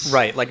ones.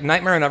 Right, like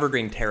Nightmare on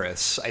Evergreen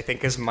Terrace, I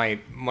think is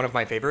one of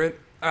my favorite.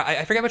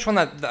 I forget which one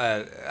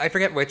I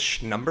forget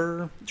which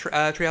number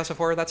Treehouse of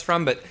Horror that's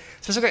from, but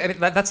specifically, I mean,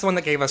 that's the one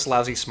that gave us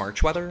lousy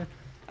Smarch weather.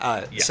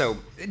 So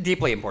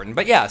deeply important.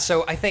 But yeah,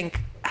 so I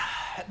think,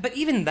 but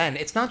even then,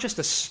 it's not just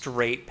a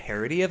straight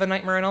parody of A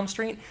Nightmare on Elm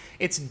Street.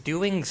 It's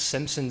doing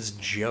Simpsons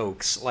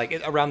jokes,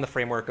 like around the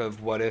framework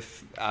of what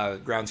if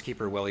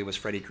groundskeeper Willie was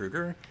Freddy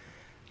Krueger.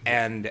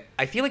 And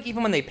I feel like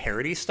even when they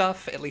parody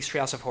stuff, at least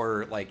Treehouse of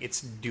Horror, like, it's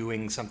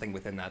doing something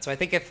within that. So I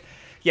think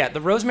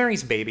the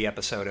Rosemary's Baby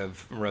episode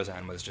of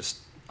Roseanne was just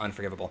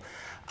unforgivable.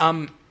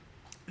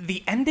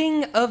 The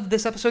ending of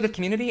this episode of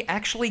Community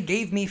actually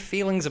gave me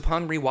feelings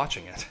upon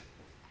rewatching it.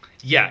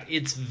 Yeah,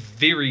 it's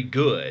very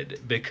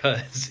good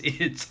because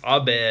it's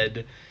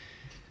Abed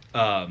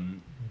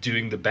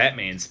doing the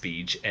Batman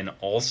speech and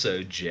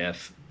also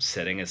Jeff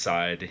setting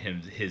aside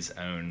his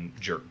own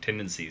jerk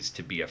tendencies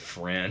to be a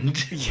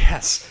friend.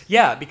 Yes.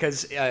 Yeah,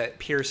 because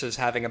Pierce is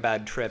having a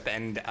bad trip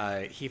and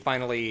he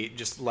finally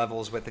just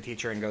levels with the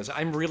teacher and goes,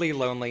 I'm really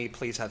lonely,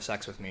 please have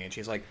sex with me. And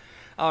she's like,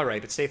 all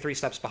right, but stay 3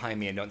 steps behind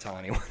me and don't tell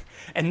anyone.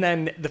 And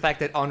then the fact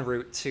that en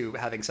route to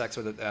having sex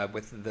with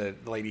the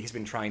lady he's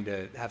been trying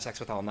to have sex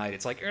with all night,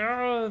 it's like,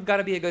 oh, I've got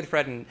to be a good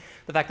friend. And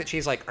the fact that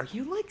she's like, are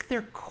you like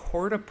their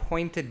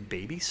court-appointed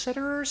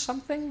babysitter or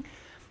something?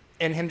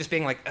 And him just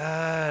being like,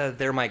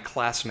 they're my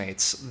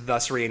classmates,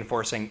 thus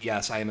reinforcing,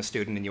 yes, I am a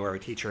student and you are a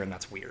teacher, and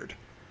that's weird.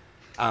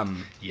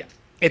 Yeah.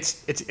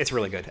 It's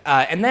really good.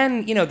 And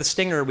then, you know, the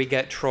stinger, we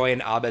get Troy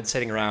and Abed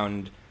sitting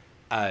around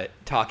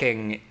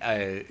talking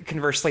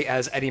conversely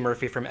as Eddie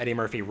Murphy from Eddie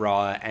Murphy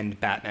Raw and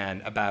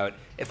Batman about,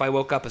 if I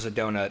woke up as a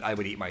donut, I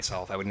would eat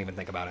myself. I wouldn't even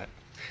think about it.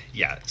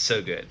 Yeah,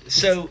 so good.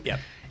 So, Yep.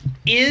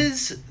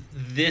 is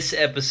this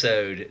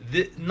episode,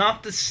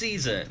 not the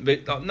season,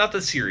 but not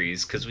the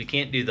series, because we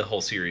can't do the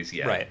whole series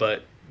yet, Right.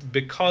 but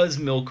because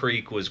Mill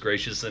Creek was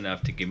gracious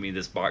enough to give me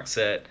this box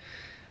set,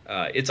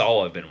 it's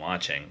all I've been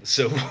watching.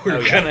 So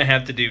we're going to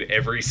have to do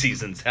every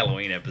season's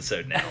Halloween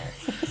episode now.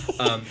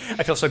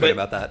 I feel so good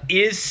about that.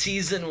 Is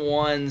season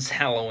 1's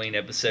Halloween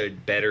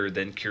episode better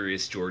than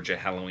Curious Georgia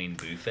Halloween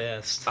Boo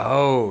Fest?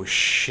 Oh,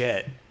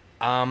 shit.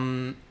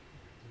 God,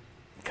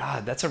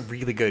 that's a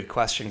really good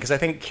question, because I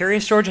think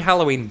Curious Georgia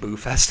Halloween Boo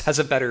Fest has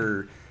a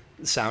better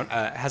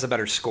has a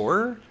better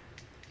score.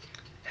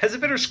 Has a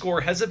better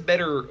score, has a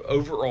better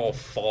overall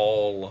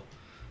fall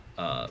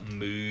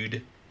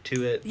mood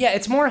to it. Yeah,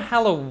 it's more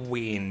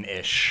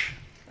Halloween-ish,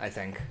 I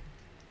think.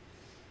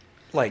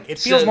 Like, it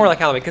feels more like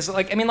Halloween, because,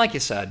 like, I mean, like you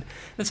said,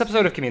 this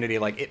episode of Community,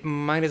 like, it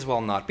might as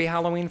well not be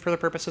Halloween for the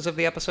purposes of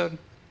the episode.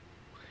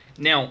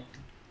 Now,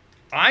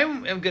 I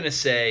am going to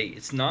say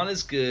it's not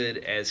as good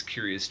as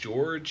Curious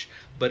George,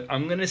 but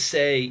I'm going to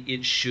say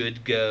it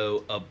should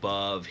go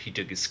above He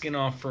Took His Skin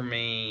Off for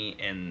Me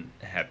and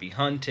Happy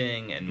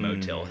Hunting and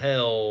Motel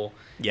Hell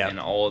and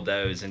all of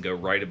those, and go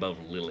right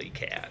above Lily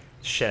Cat.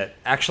 Shit.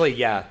 Actually,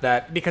 yeah,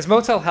 that, because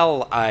Motel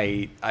Hell,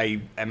 I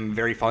am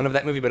very fond of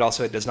that movie, but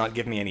also it does not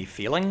give me any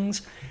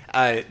feelings.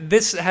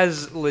 This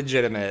has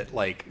legitimate,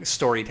 like,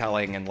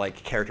 storytelling and,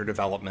 like, character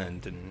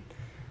development and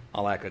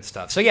all that good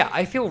stuff. So yeah,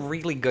 I feel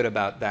really good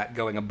about that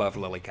going above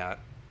Lily Cat.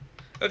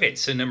 Okay,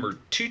 so number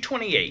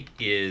 228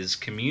 is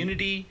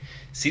Community,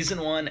 Season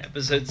 1,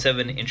 Episode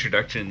 7,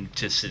 Introduction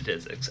to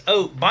Statistics.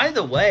 Oh, by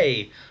the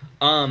way,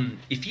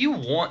 if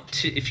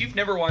you've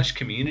never watched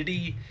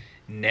Community,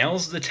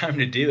 now's the time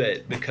to do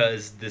it,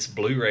 because this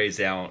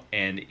Blu-ray's out,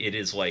 and it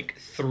is like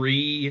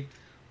 3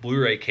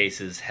 Blu-ray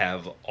cases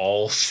have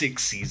all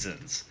 6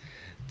 seasons.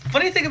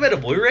 Funny thing about a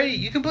Blu-ray,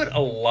 you can put a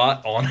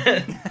lot on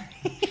it.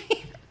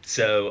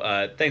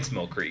 So, thanks,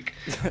 Mill Creek.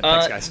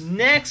 Thanks, guys.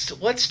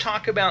 Next, let's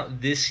talk about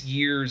this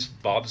year's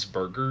Bob's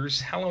Burgers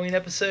Halloween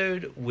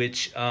episode,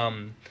 which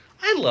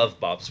I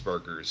love Bob's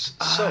Burgers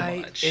so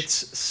much.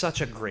 It's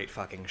such a great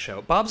fucking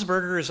show. Bob's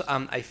Burgers,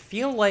 I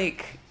feel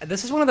like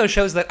this is one of those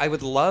shows that I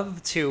would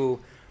love to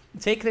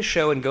take this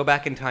show and go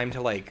back in time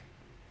to, like,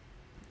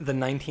 the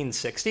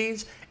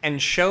 1960s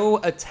and show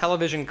a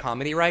television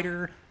comedy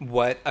writer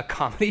what a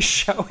comedy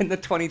show in the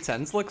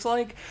 2010s looks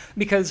like,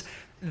 because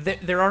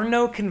there are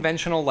no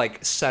conventional,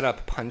 like,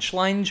 setup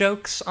punchline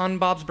jokes on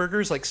Bob's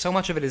Burgers. Like, so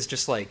much of it is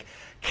just, like,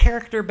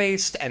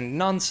 character-based and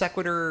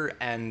non-sequitur,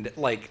 and,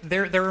 like,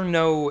 there are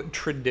no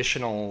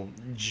traditional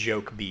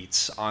joke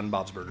beats on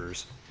Bob's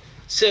Burgers.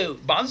 So,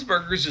 Bob's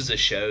Burgers is a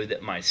show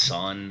that my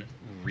son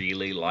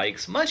really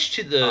likes, much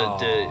to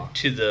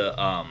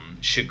the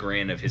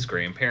chagrin of his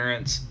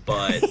grandparents,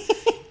 but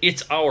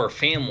it's our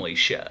family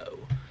show,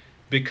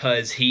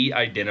 because he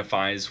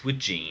identifies with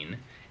Gene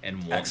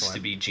and wants to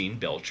be Gene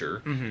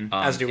Belcher.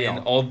 As do we all.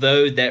 And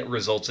although that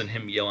results in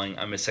him yelling,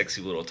 "I'm a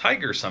sexy little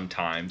tiger"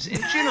 sometimes,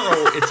 in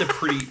general, it's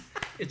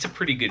a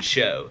pretty good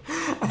show.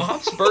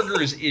 Bob's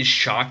Burgers is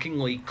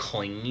shockingly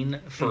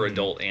clean for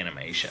adult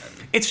animation.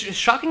 It's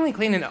shockingly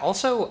clean, and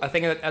also a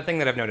thing that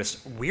I've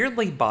noticed,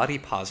 weirdly body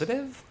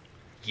positive.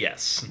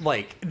 Yes.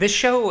 Like, this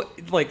show,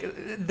 like,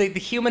 the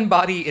human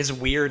body is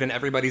weird, and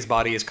everybody's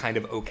body is kind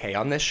of okay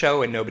on this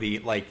show, and nobody,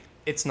 like,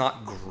 it's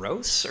not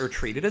gross or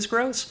treated as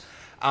gross.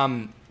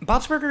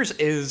 Bob's Burgers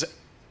is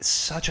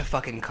such a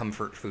fucking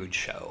comfort food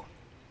show.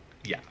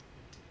 Yeah.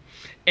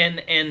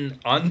 And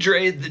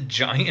Andre the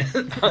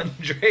Giant,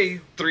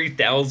 Andre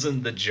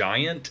 3000 the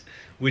Giant,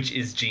 which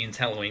is Gene's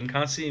Halloween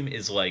costume,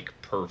 is like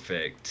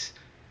perfect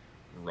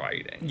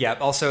writing. Yeah,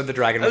 also the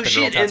dragon with the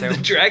girl tattoo. And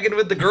the dragon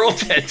with the girl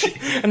tattoo.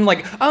 And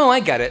like, oh, I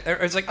get it. Or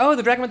it's like, oh,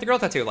 the dragon with the girl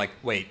tattoo. Like,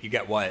 wait, you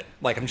get what?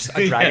 Like, I'm just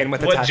a dragon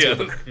with a tattoo.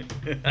 Joke?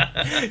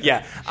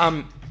 Yeah.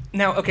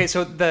 Now, okay,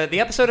 so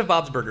the episode of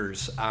Bob's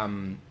Burgers,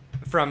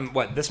 from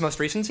what, this most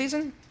recent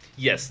season?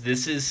 Yes,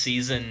 this is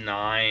season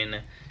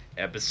 9,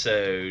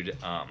 episode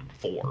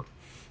 4.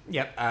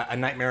 Yep, A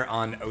Nightmare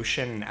on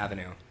Ocean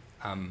Avenue.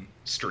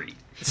 Street.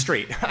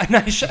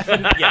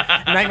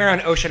 Yeah, Nightmare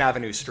on Ocean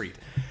Avenue Street.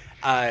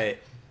 Okay,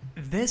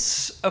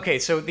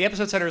 so the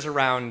episode centers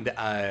around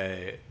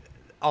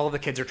all of the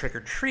kids are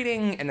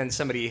trick-or-treating, and then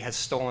somebody has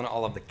stolen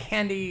all of the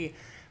candy,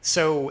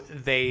 so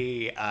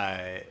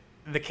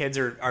the kids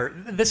are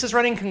this is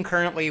running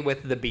concurrently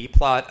with the B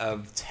plot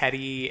of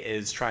Teddy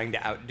is trying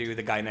to outdo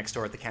the guy next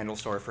door at the candle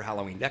store for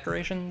Halloween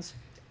decorations.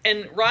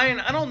 And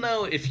Ryan, I don't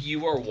know if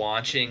you are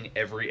watching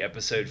every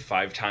episode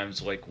 5 times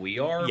like we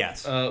are.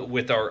 Yes.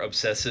 With our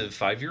obsessive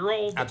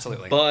 5-year-old.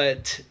 Absolutely.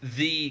 But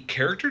the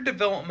character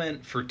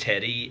development for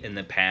Teddy in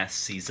the past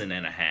season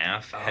and a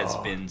half has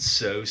been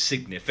so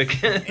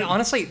significant.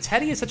 Honestly,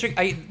 Teddy is such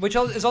which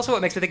is also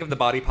what makes me think of the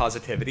body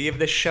positivity of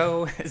this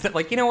show, is that,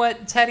 like, you know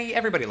what, Teddy,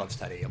 everybody loves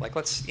Teddy. Like,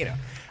 let's,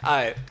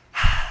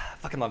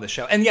 fucking love this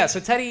show. And yeah, so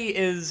Teddy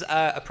is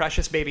a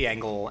precious baby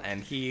angle,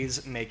 and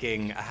he's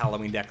making a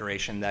Halloween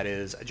decoration that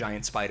is a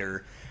giant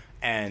spider.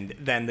 And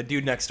then the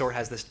dude next door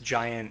has this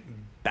giant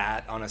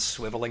bat on a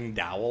swiveling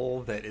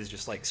dowel that is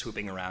just, like,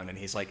 swooping around. And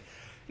he's like,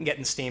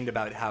 getting steamed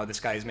about how this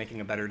guy is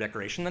making a better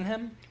decoration than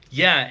him.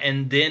 Yeah,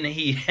 and then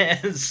he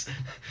has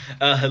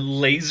a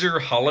laser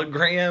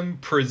hologram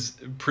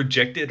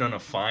projected on a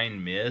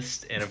fine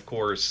mist, and of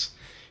course,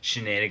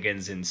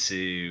 shenanigans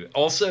ensue.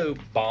 Also,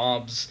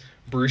 Bob's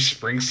Bruce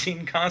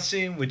Springsteen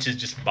costume, which is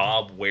just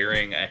Bob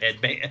wearing a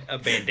headband, a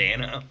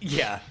bandana.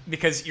 Yeah,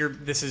 because you're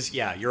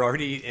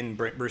already in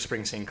Bruce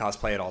Springsteen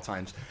cosplay at all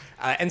times.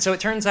 And so it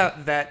turns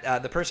out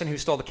that the person who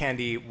stole the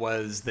candy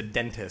was the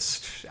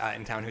dentist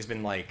in town who's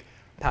been, like,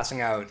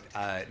 passing out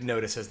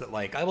notices that,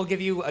 like, I will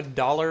give you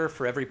 $1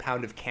 for every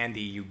pound of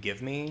candy you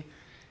give me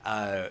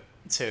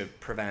to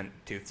prevent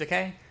tooth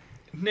decay.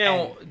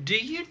 Now, do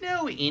you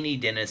know any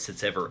dentist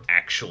that's ever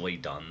actually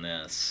done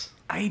this?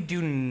 I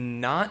do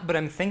not, but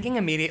I'm thinking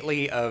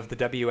immediately of the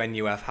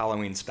WNUF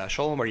Halloween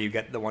special, where you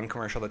get the one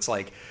commercial that's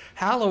like,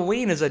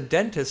 Halloween is a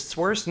dentist's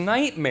worst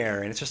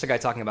nightmare, and it's just a guy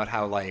talking about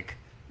how, like,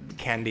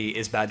 candy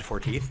is bad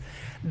for teeth.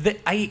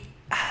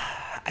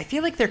 I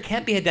feel like there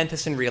can't be a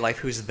dentist in real life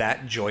who's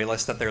that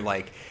joyless that they're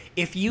like,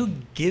 if you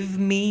give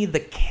me the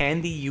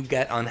candy you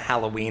get on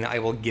Halloween, I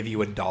will give you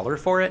 $1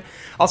 for it.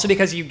 Also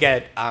because you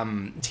get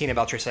Tina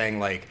Belcher saying,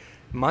 like,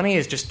 money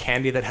is just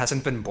candy that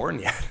hasn't been born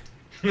yet.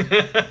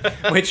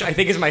 Which I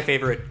think is my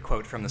favorite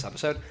quote from this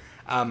episode.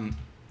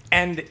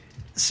 And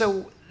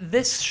so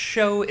this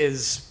show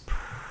is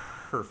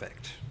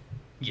perfect.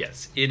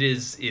 Yes, it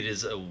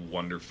is a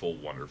wonderful,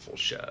 wonderful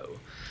show.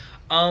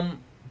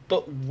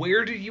 But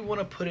where do you want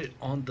to put it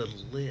on the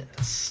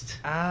list?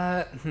 It's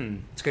a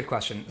good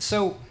question.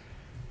 So,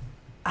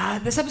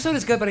 this episode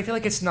is good, but I feel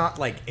like it's not,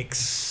 like,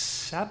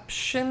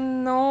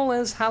 exceptional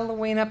as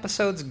Halloween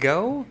episodes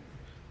go.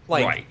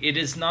 Like, right. It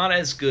is not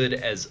as good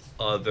as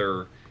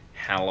other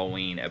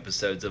Halloween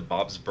episodes of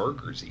Bob's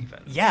Burgers,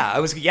 even.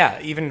 Yeah,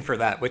 even for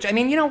that. Which, I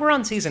mean, we're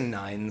on season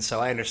 9, so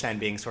I understand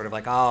being sort of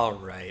like, all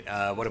right,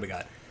 what do we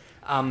got?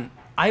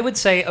 I would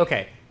say,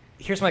 okay,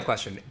 here's my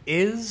question.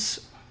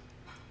 Is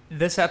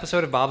this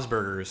episode of Bob's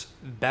Burgers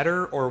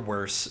better or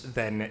worse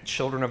than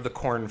Children of the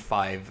Corn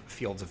 5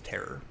 Fields of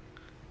Terror?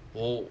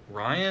 Well,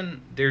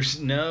 Ryan, there's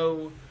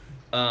no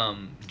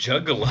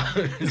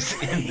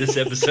juggalos in this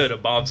episode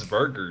of Bob's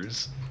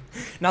Burgers.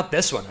 Not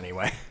this one,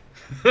 anyway.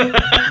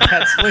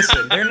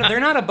 Listen,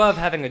 they're not above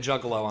having a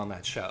juggalo on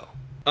that show.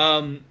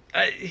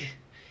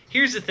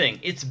 Here's the thing.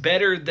 It's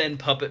better than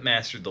Puppet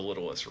Master the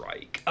Littlest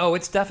Reich. Oh,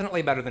 it's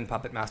definitely better than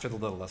Puppet Master the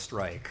Littlest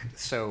Reich.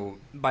 So,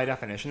 by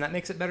definition, that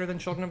makes it better than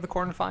Children of the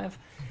Corn 5.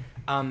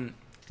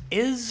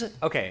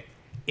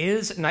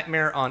 Is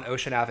Nightmare on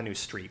Ocean Avenue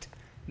Street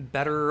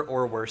better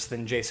or worse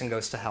than Jason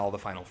Goes to Hell the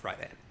Final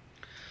Friday?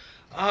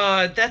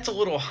 That's a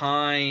little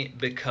high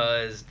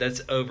because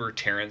that's over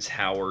Terrence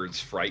Howard's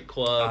Fright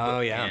Club. Oh,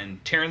 yeah.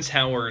 And Terrence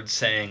Howard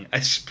saying, I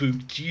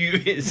spooked you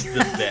is the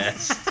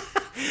best.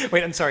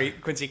 Wait, I'm sorry,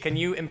 Quincy, can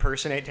you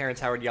impersonate Terrence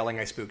Howard yelling,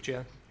 I spooked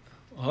you?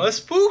 I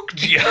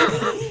spooked you.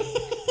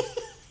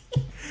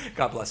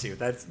 God bless you.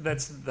 That's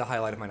the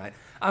highlight of my night.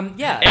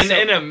 Yeah.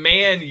 And a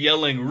man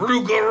yelling,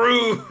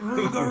 Rougarou.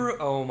 Rougarou.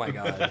 Oh, my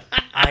God.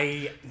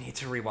 I need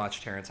to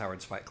rewatch Terrence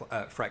Howard's Fright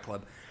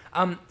Club.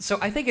 So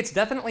I think it's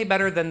definitely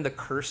better than The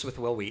Curse with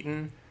Will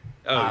Wheaton.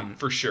 Oh,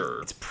 for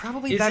sure. It's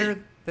probably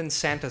better than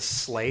Santa's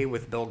Sleigh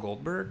with Bill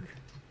Goldberg.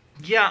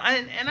 Yeah,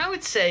 and I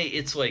would say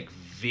it's, like,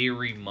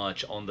 very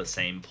much on the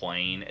same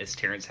plane as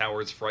Terrence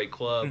Howard's Fright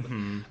Club.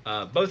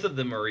 Mm-hmm. Both of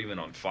them are even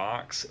on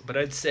Fox, but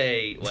I'd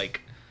say, like,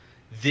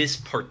 this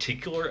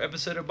particular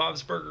episode of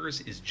Bob's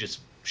Burgers is just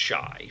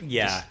shy.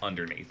 Yeah. Just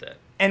underneath it.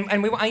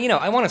 And we,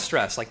 I want to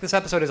stress, like, this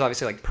episode is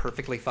obviously, like,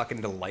 perfectly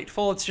fucking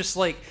delightful. It's just,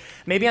 like,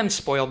 maybe I'm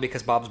spoiled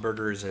because Bob's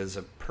Burgers is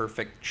a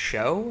perfect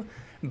show,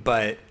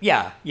 but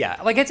yeah,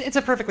 like, it's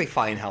a perfectly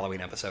fine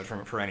Halloween episode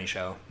for any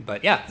show.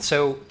 But yeah,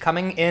 so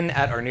coming in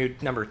at our new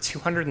number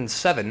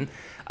 207,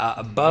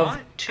 above...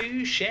 Not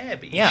too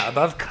shabby. Yeah,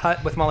 above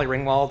Cut with Molly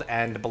Ringwald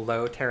and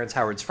below Terrence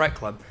Howard's Fright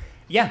Club.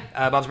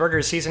 Yeah, Bob's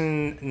Burgers,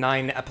 Season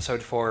 9,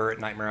 Episode 4,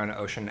 Nightmare on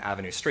Ocean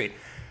Avenue Street.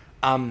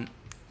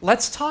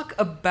 Let's talk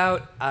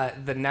about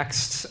the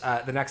next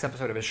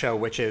episode of his show,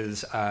 which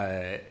is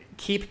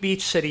Keep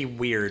Beach City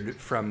Weird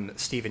from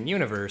Steven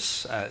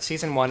Universe,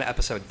 Season 1,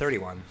 Episode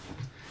 31.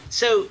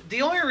 So,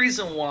 the only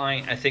reason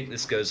why I think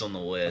this goes on the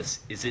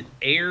list is it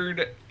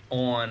aired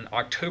on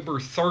October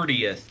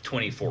 30th,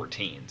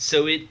 2014.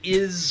 So it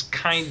is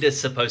kind of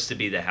supposed to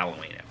be the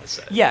Halloween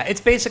episode. Yeah, it's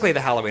basically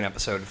the Halloween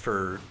episode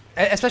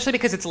especially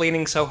because it's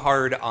leaning so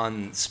hard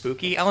on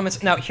spooky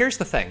elements. Now, here's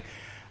the thing.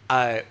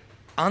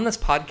 On this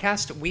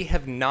podcast, we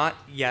have not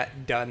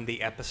yet done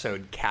the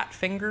episode Cat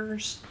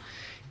Fingers.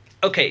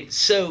 Okay,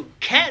 so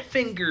Cat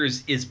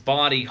Fingers is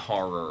body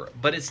horror,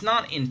 but it's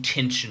not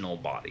intentional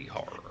body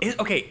horror.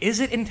 Is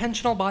it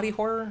intentional body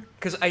horror?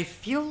 Because I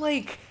feel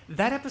like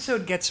that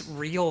episode gets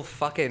real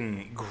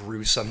fucking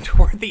gruesome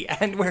toward the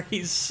end, where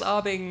he's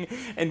sobbing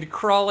and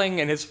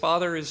crawling, and his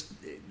father is...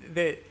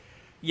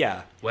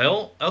 Yeah.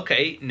 Well,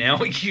 okay,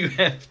 now you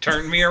have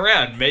turned me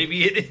around.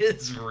 Maybe it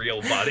is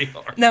real body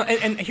horror. Now,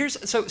 and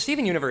here's... So,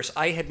 Steven Universe,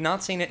 I had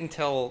not seen it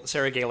until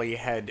Sarah Gailey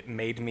had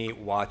made me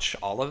watch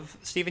all of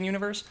Steven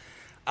Universe.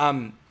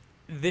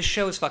 This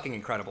show is fucking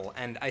incredible,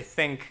 and I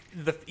think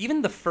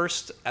even the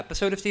first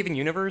episode of Steven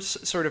Universe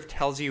sort of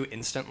tells you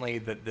instantly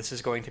that this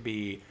is going to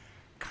be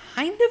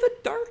kind of a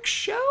dark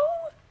show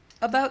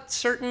about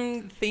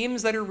certain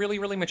themes that are really,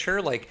 really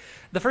mature. Like,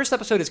 the first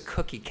episode is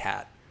Cookie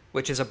Cat,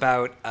 which is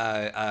about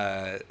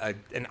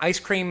an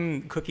ice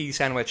cream cookie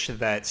sandwich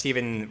that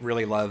Steven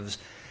really loves.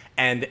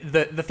 And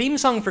the theme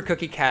song for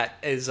Cookie Cat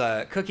is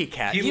Cookie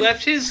Cat. He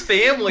left his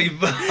family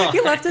behind.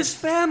 He left his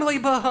family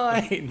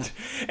behind.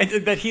 And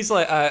that he's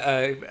like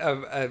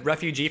a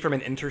refugee from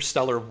an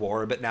interstellar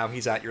war, but now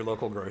he's at your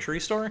local grocery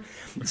store.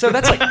 So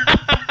that's like...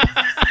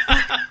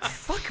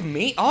 Fuck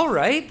me. All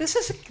right. This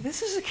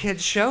is a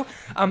kid's show.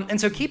 And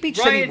so Keep Beach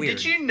City Weird.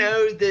 Did you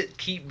know that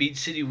Keep Beach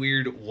City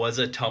Weird was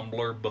a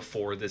Tumblr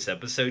before this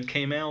episode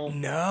came out?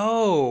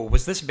 No.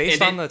 Was this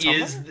based on the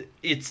Tumblr?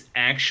 It's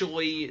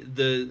actually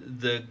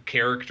the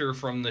character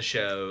from the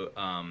show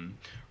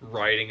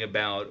writing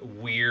about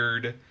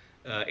weird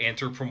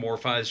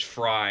anthropomorphized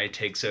fry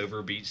takes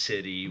over Beach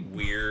City.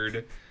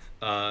 Weird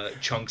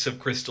chunks of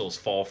crystals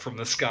fall from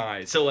the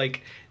sky. So,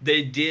 like,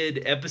 they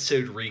did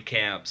episode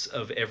recaps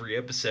of every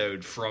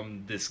episode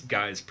from this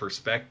guy's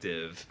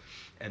perspective,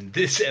 and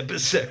this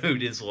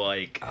episode is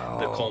like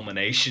the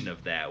culmination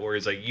of that, where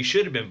it's like, you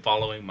should have been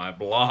following my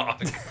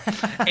blog.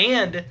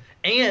 and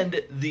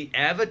the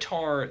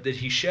avatar that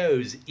he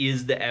shows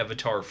is the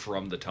avatar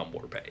from the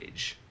Tumblr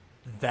page.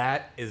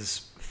 That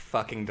is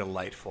fucking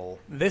delightful.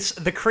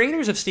 The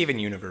creators of Steven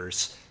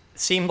Universe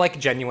seem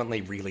like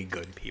genuinely really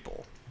good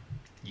people.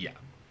 Yeah.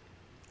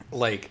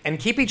 Like, and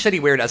Keep Beach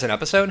City Weird as an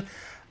episode.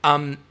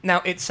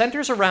 Now, it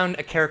centers around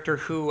a character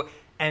who,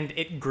 and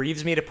it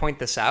grieves me to point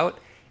this out,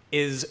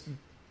 is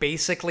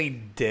basically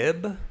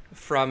Dib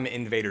from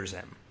Invader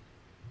Zim.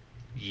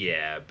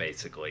 Yeah,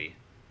 basically.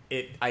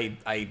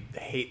 I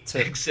hate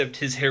to... Except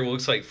his hair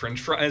looks like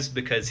French fries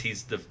because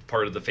he's the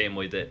part of the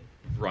family that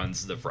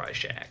runs the Fry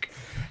Shack.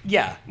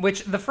 Yeah,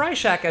 which the Fry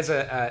Shack as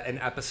an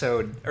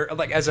episode, or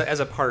like as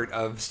a part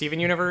of Steven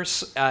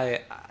Universe,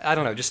 I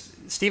don't know,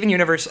 just Steven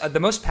Universe, the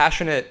most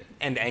passionate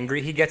and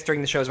angry he gets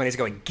during the show is when he's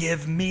going,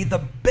 "Give me the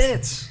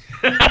bits!"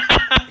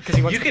 Because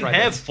he wants you can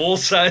have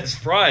full-size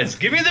fries.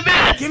 Give me the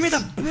bits! Give me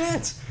the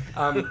bits!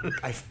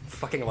 I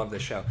fucking love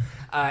this show.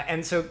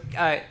 And so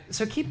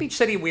Keep Beach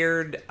City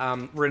Weird,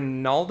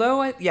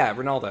 Ronaldo? Yeah,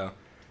 Ronaldo.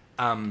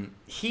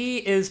 He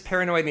is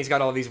paranoid and he's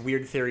got all these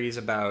weird theories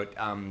about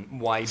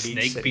why Beach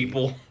City... Snake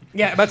people.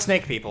 Yeah, about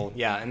snake people,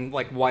 yeah, and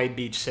like why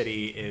Beach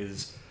City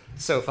is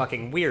so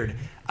fucking weird.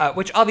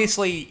 Which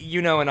obviously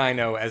you know and I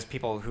know as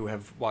people who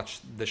have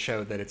watched the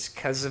show that it's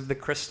because of the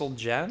crystal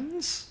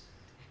gems.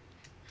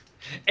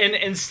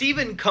 And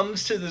Steven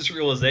comes to this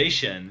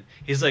realization.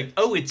 He's like,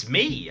 oh, it's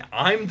me.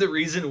 I'm the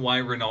reason why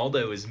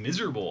Ronaldo is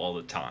miserable all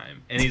the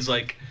time. And he's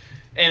like...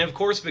 And of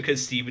course,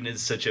 because Steven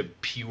is such a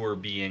pure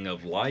being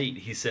of light,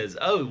 he says,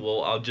 oh,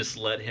 well, I'll just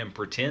let him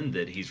pretend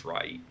that he's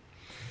right.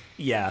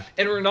 Yeah.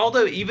 And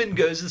Ronaldo even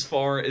goes as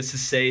far as to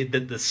say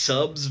that the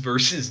subs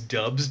versus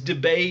dubs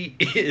debate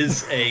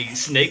is a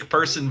snake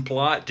person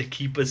plot to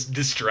keep us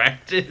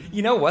distracted.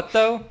 You know what,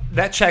 though?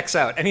 That checks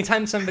out.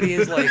 Anytime somebody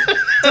is like,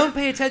 don't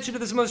pay attention to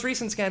this most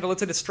recent scandal,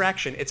 it's a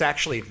distraction. It's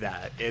actually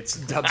that. It's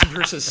dubs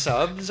versus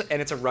subs,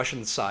 and it's a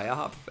Russian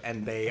psyop,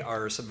 and they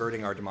are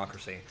subverting our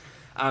democracy.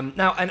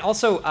 Now, and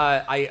also,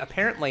 I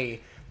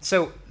apparently...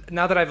 So,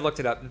 now that I've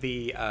looked it up,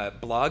 the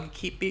blog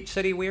Keep Beach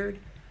City Weird...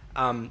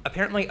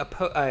 apparently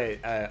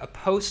a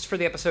post for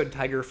the episode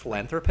Tiger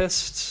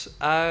Philanthropists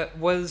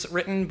was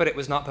written, but it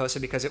was not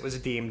posted because it was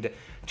deemed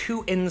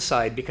too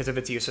inside because of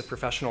its use of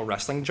professional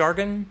wrestling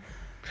jargon.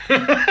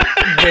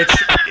 Which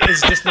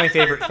is just my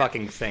favorite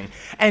fucking thing.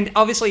 And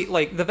obviously,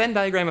 like, the Venn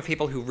diagram of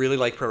people who really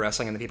like pro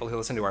wrestling and the people who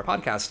listen to our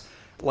podcast,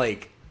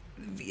 like,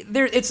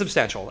 it's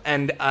substantial.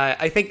 And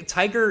I think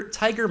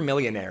Tiger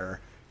Millionaire...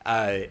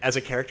 as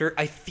a character,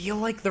 I feel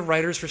like the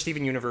writers for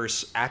Steven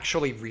Universe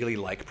actually really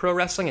like pro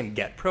wrestling and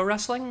get pro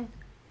wrestling.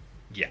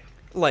 Yeah.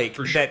 Like,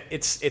 for sure. that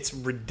it's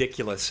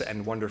ridiculous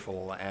and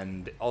wonderful,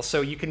 and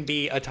also you can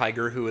be a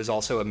tiger who is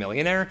also a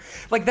millionaire.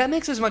 Like, that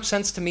makes as much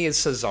sense to me as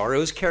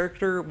Cesaro's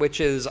character, which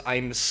is,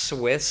 I'm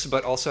Swiss,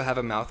 but also have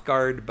a mouth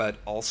guard, but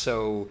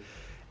also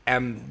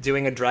am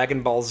doing a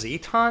Dragon Ball Z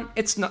taunt.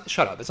 It's not,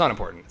 shut up, it's not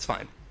important, it's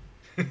fine.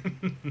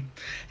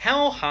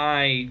 How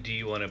high do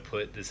you want to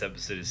put this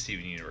episode of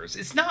Steven Universe?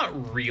 It's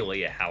not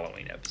really a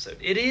Halloween episode.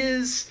 It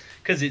is,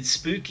 because it's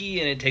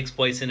spooky and it takes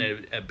place in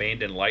an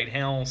abandoned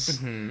lighthouse,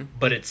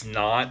 but it's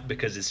not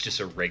because it's just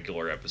a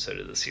regular episode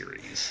of the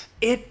series.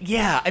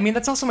 Yeah, I mean,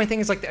 that's also my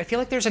thing, is like, I feel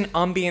like there's an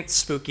ambient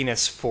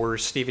spookiness for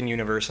Steven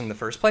Universe in the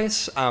first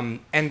place,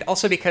 and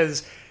also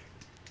because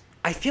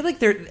I feel like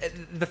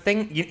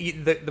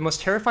the most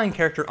terrifying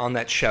character on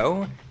that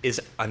show is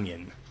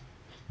Onion.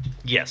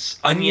 Yes,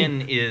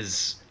 Onion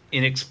is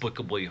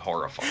inexplicably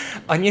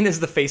horrifying. Onion is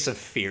the face of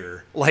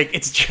fear. Like,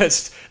 it's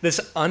just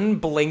this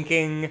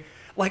unblinking...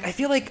 Like, I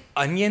feel like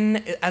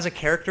Onion, as a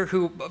character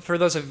who, for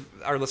those of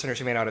our listeners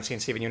who may not have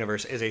seen Steven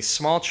Universe, is a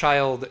small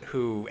child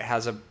who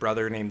has a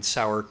brother named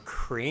Sour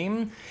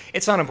Cream.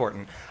 It's not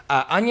important.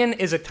 Onion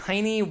is a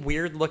tiny,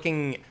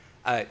 weird-looking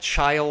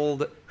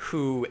child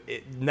who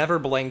never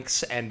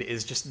blinks and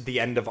is just the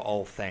end of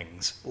all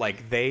things.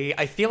 Like,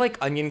 I feel like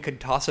Onion could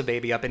toss a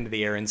baby up into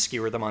the air and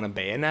skewer them on a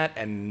bayonet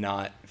and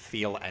not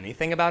feel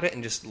anything about it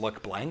and just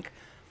look blank.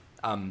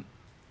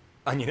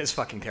 Onion is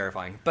fucking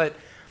terrifying. But,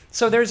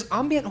 so there's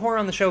ambient horror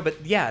on the show,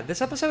 but yeah,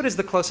 this episode is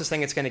the closest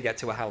thing it's going to get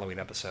to a Halloween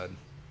episode.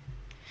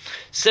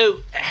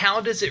 So,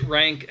 how does it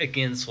rank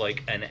against,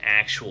 like, an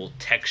actual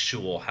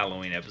textual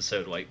Halloween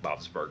episode like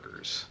Bob's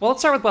Burgers? Well,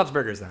 let's start with Bob's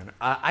Burgers, then.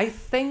 I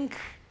think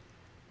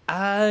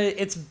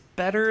it's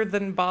better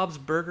than Bob's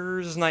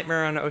Burgers'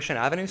 Nightmare on Ocean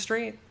Avenue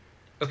Street.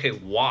 Okay,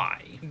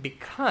 why?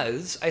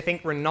 Because I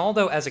think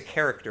Ronaldo as a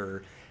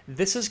character,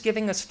 this is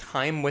giving us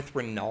time with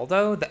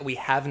Ronaldo that we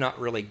have not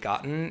really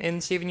gotten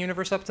in Steven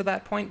Universe up to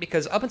that point.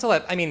 Because up until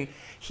that, I mean,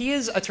 he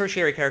is a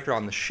tertiary character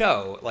on the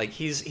show. Like,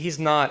 he's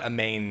not a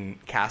main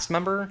cast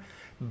member,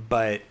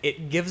 but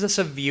it gives us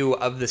a view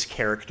of this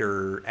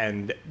character,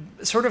 and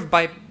sort of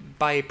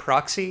by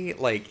proxy,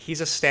 like,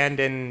 he's a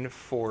stand-in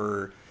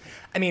for,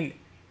 I mean,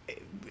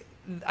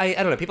 I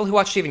don't know, people who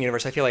watch Steven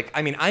Universe, I feel like,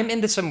 I mean, I'm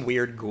into some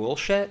weird ghoul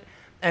shit,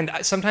 and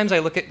sometimes I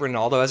look at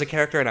Ronaldo as a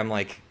character and I'm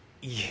like,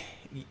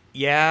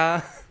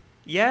 yeah.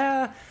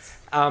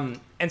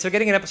 And so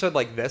getting an episode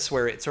like this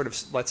where it sort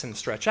of lets him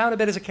stretch out a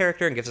bit as a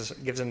character and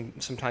gives him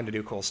some time to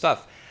do cool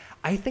stuff,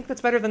 I think that's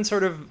better than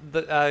sort of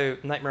the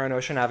Nightmare on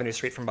Ocean Avenue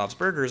Street from Bob's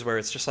Burgers, where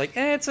it's just like,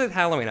 it's a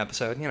Halloween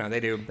episode. You know, they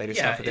do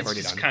stuff that they've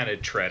already done. Yeah, it's kind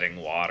of treading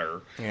water.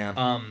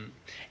 Yeah.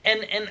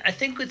 And I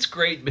think it's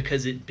great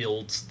because it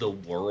builds the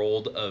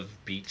world of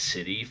Beach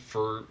City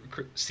for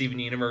Steven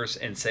Universe,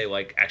 and say,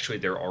 like, actually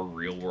there are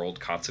real world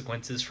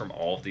consequences from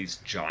all of these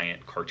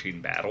giant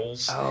cartoon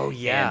battles. Oh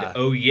yeah.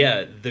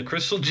 And the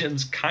Crystal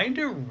Gems kind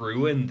of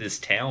ruin this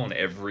town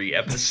every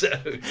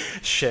episode.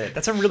 Shit,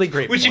 that's a really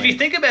great point. Which, if you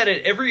think about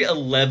it, every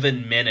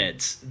 11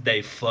 minutes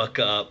they fuck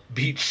up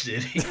Beach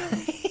City.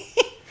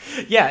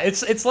 Yeah,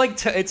 it's like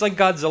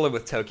Godzilla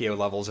with Tokyo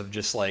levels of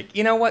just like,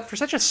 you know what, for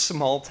such a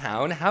small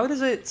town, how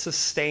does it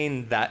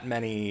sustain that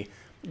many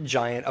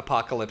giant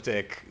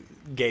apocalyptic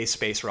gay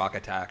space rock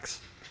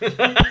attacks?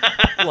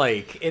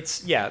 Like,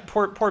 it's, yeah,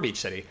 poor Beach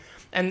City.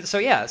 And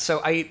so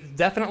I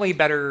definitely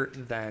better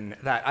than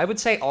that. I would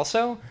say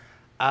also,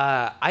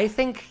 I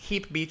think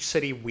Keep Beach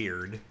City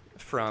Weird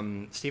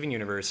from Steven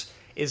Universe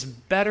is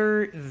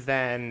better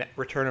than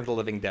Return of the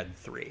Living Dead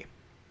 3.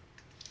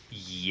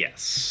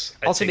 Yes.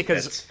 Also,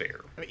 because that's fair.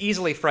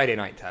 Easily Friday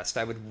night test.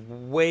 I would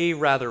way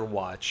rather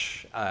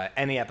watch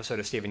any episode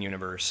of Steven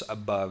Universe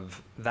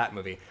above that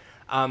movie.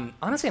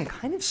 Honestly, I'm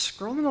kind of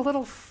scrolling a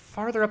little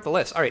farther up the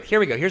list. All right, here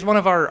we go. Here's one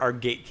of our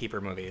gatekeeper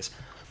movies.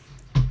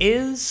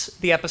 Is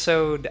the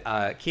episode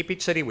Keep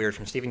Beach City Weird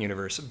from Steven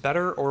Universe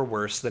better or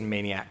worse than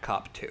Maniac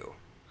Cop 2?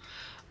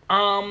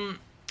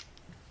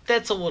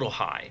 That's a little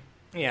high.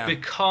 Yeah.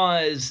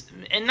 Because,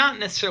 and not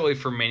necessarily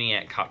for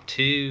Maniac Cop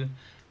 2,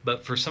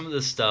 but for some of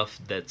the stuff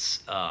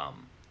that's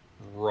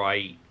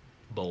right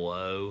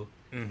below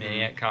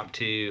Maniac Cop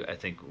 2, I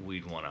think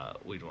we'd want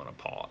to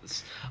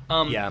pause.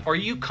 Yeah. Are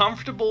you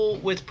comfortable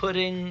with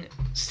putting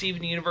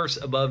Steven Universe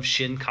above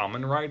Shin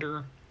Kamen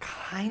Rider?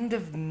 Kind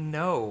of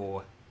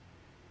no.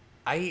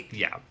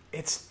 Yeah.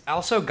 It's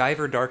also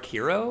Guyver Dark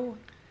Hero.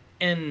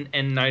 And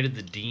Night of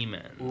the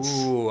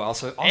Demons. Ooh,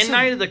 also and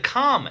Night of the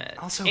Comet.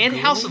 Also and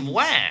Ghoulies? House of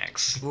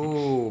Wax.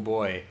 Ooh,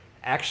 boy.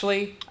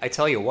 Actually, I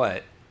tell you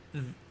what,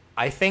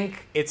 I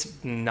think it's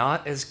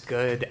not as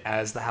good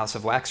as the House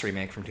of Wax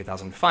remake from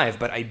 2005,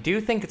 but I do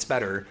think it's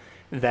better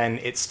than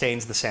It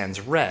Stains the Sands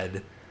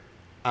Red.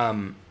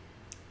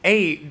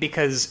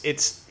 Because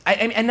it's...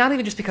 and not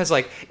even just because,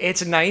 like,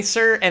 it's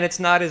nicer and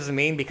it's not as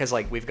mean, because,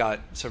 like, we've got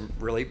some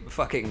really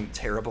fucking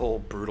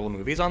terrible, brutal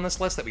movies on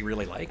this list that we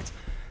really liked.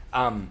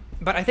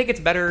 But I think it's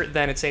better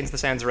than It Stains the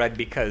Sands Red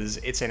because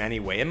it's in any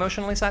way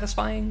emotionally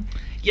satisfying.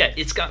 Yeah,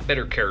 it's got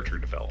better character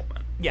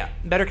development. Yeah,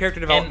 better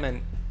character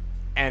development.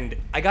 And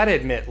I gotta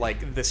admit,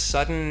 like, the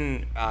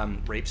sudden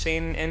rape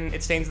scene in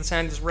It Stains the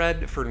Sands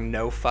Red for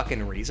no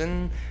fucking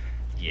reason.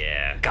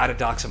 Yeah. Gotta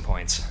dock some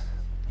points.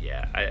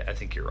 Yeah, I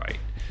think you're right.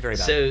 Very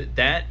bad. So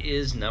that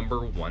is number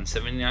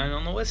 179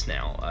 on the list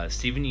now.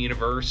 Steven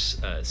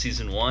Universe,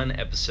 Season 1,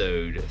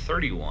 Episode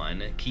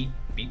 31, Keep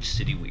Beach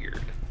City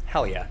Weird.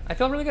 Hell yeah. I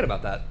feel really good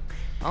about that.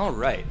 All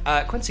right.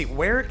 Quincy,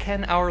 where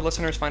can our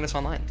listeners find us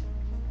online?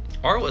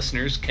 Our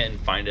listeners can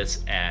find us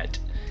at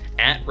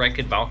Rank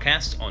and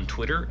Vilecast on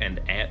Twitter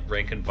and at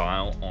Rank and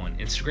Vile on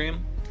Instagram.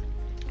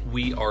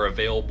 We are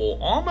available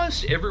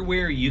almost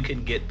everywhere you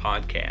can get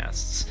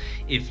podcasts.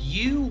 If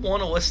you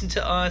want to listen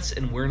to us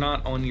and we're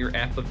not on your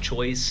app of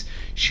choice,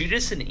 shoot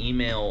us an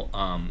email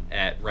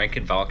at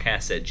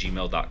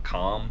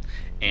rankandvilecast@gmail.com,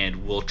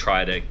 and we'll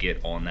try to get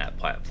on that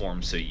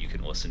platform so you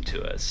can listen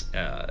to us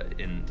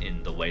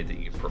in the way that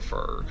you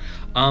prefer.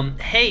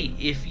 Hey,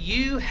 if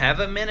you have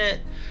a minute,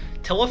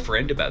 tell a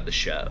friend about the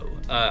show.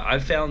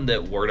 I've found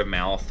that word of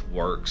mouth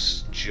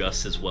works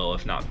just as well,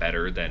 if not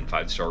better, than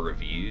 5-star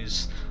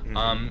reviews.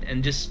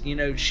 And just,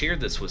 share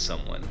this with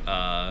someone.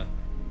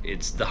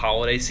 it's the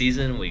holiday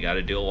season. We got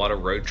to do a lot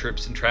of road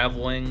trips and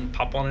traveling.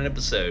 Pop on an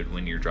episode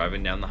when you're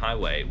driving down the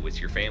highway with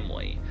your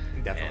family.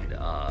 Definitely.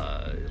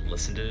 And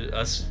listen to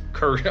us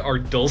our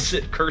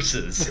dulcet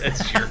curses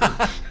as your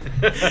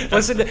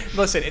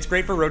listen, it's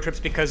great for road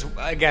trips because,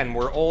 again,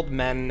 we're old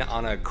men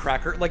on a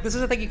cracker. Like, this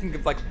is a thing you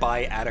can, like,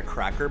 buy at a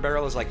Cracker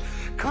Barrel. Is like,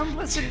 come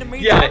listen to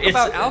me talk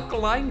about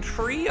Alkaline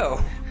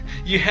Trio.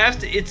 You have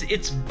to.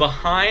 It's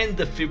behind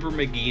the Fibber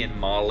McGee and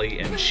Molly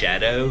and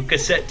Shadow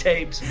cassette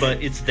tapes,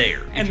 but it's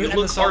there. And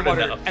the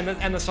saltwater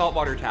and the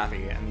saltwater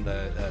taffy and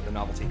the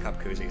novelty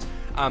cup koozies.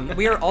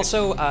 We are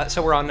also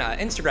so we're on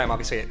Instagram,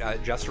 obviously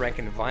at Just Rank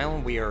and Vile.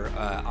 We are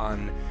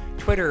on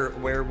Twitter,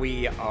 where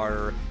we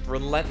are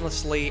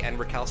relentlessly and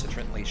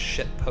recalcitrantly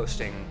shit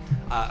posting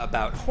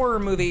about horror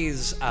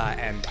movies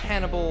and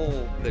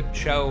Hannibal the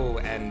show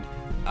and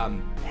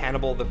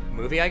Hannibal the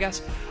movie, I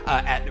guess,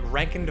 at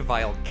Rank and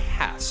Vile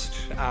Cast.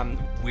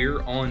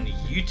 We're on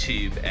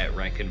YouTube at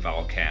Rank and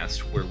Vile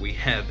Cast, where we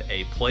have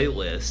a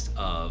playlist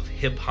of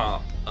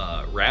hip-hop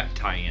rap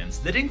tie-ins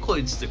that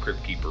includes the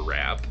Crypt Keeper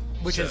rap.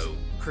 Which is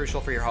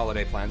crucial for your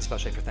holiday plans,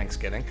 especially for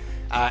Thanksgiving.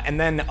 And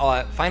then,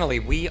 finally,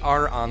 we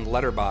are on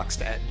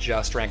Letterboxd at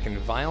Just Rank and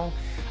Vile.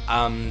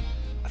 I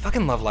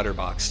fucking love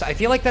Letterboxd. I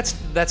feel like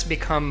that's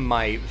become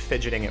my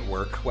fidgeting at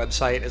work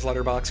website is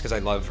Letterboxd, because I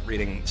love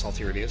reading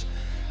salty reviews,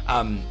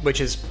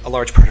 which is a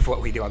large part of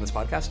what we do on this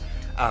podcast.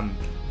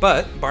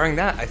 But barring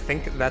that, I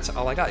think that's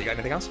all I got. You got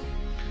anything else?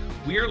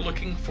 We're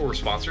looking for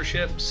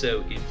sponsorship,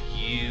 so if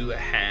you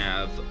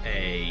have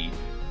a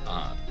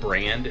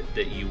brand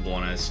that you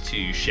want us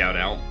to shout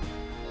out,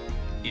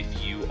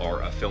 if you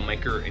are a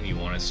filmmaker and you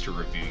want us to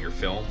review your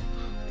film,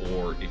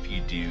 or if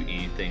you do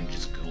anything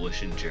just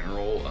ghoulish in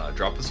general,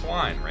 drop us a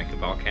line,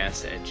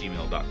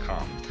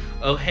 rankandvilecast@gmail.com.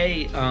 Oh,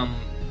 hey,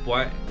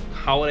 what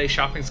holiday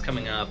shopping's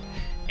coming up,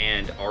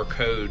 and our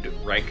code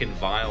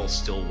rankandvile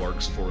still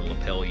works for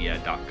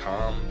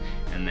lapellia.com,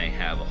 and they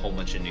have a whole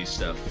bunch of new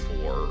stuff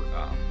for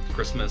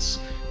Christmas,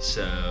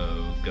 so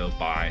go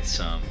buy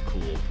some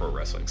cool pro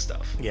wrestling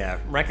stuff. Yeah,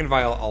 Rank and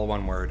Vile, all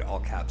one word, all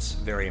caps,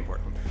 very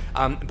important.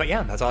 But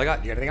yeah, that's all I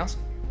got. You got anything else?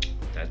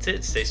 That's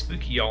it. Stay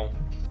spooky, y'all.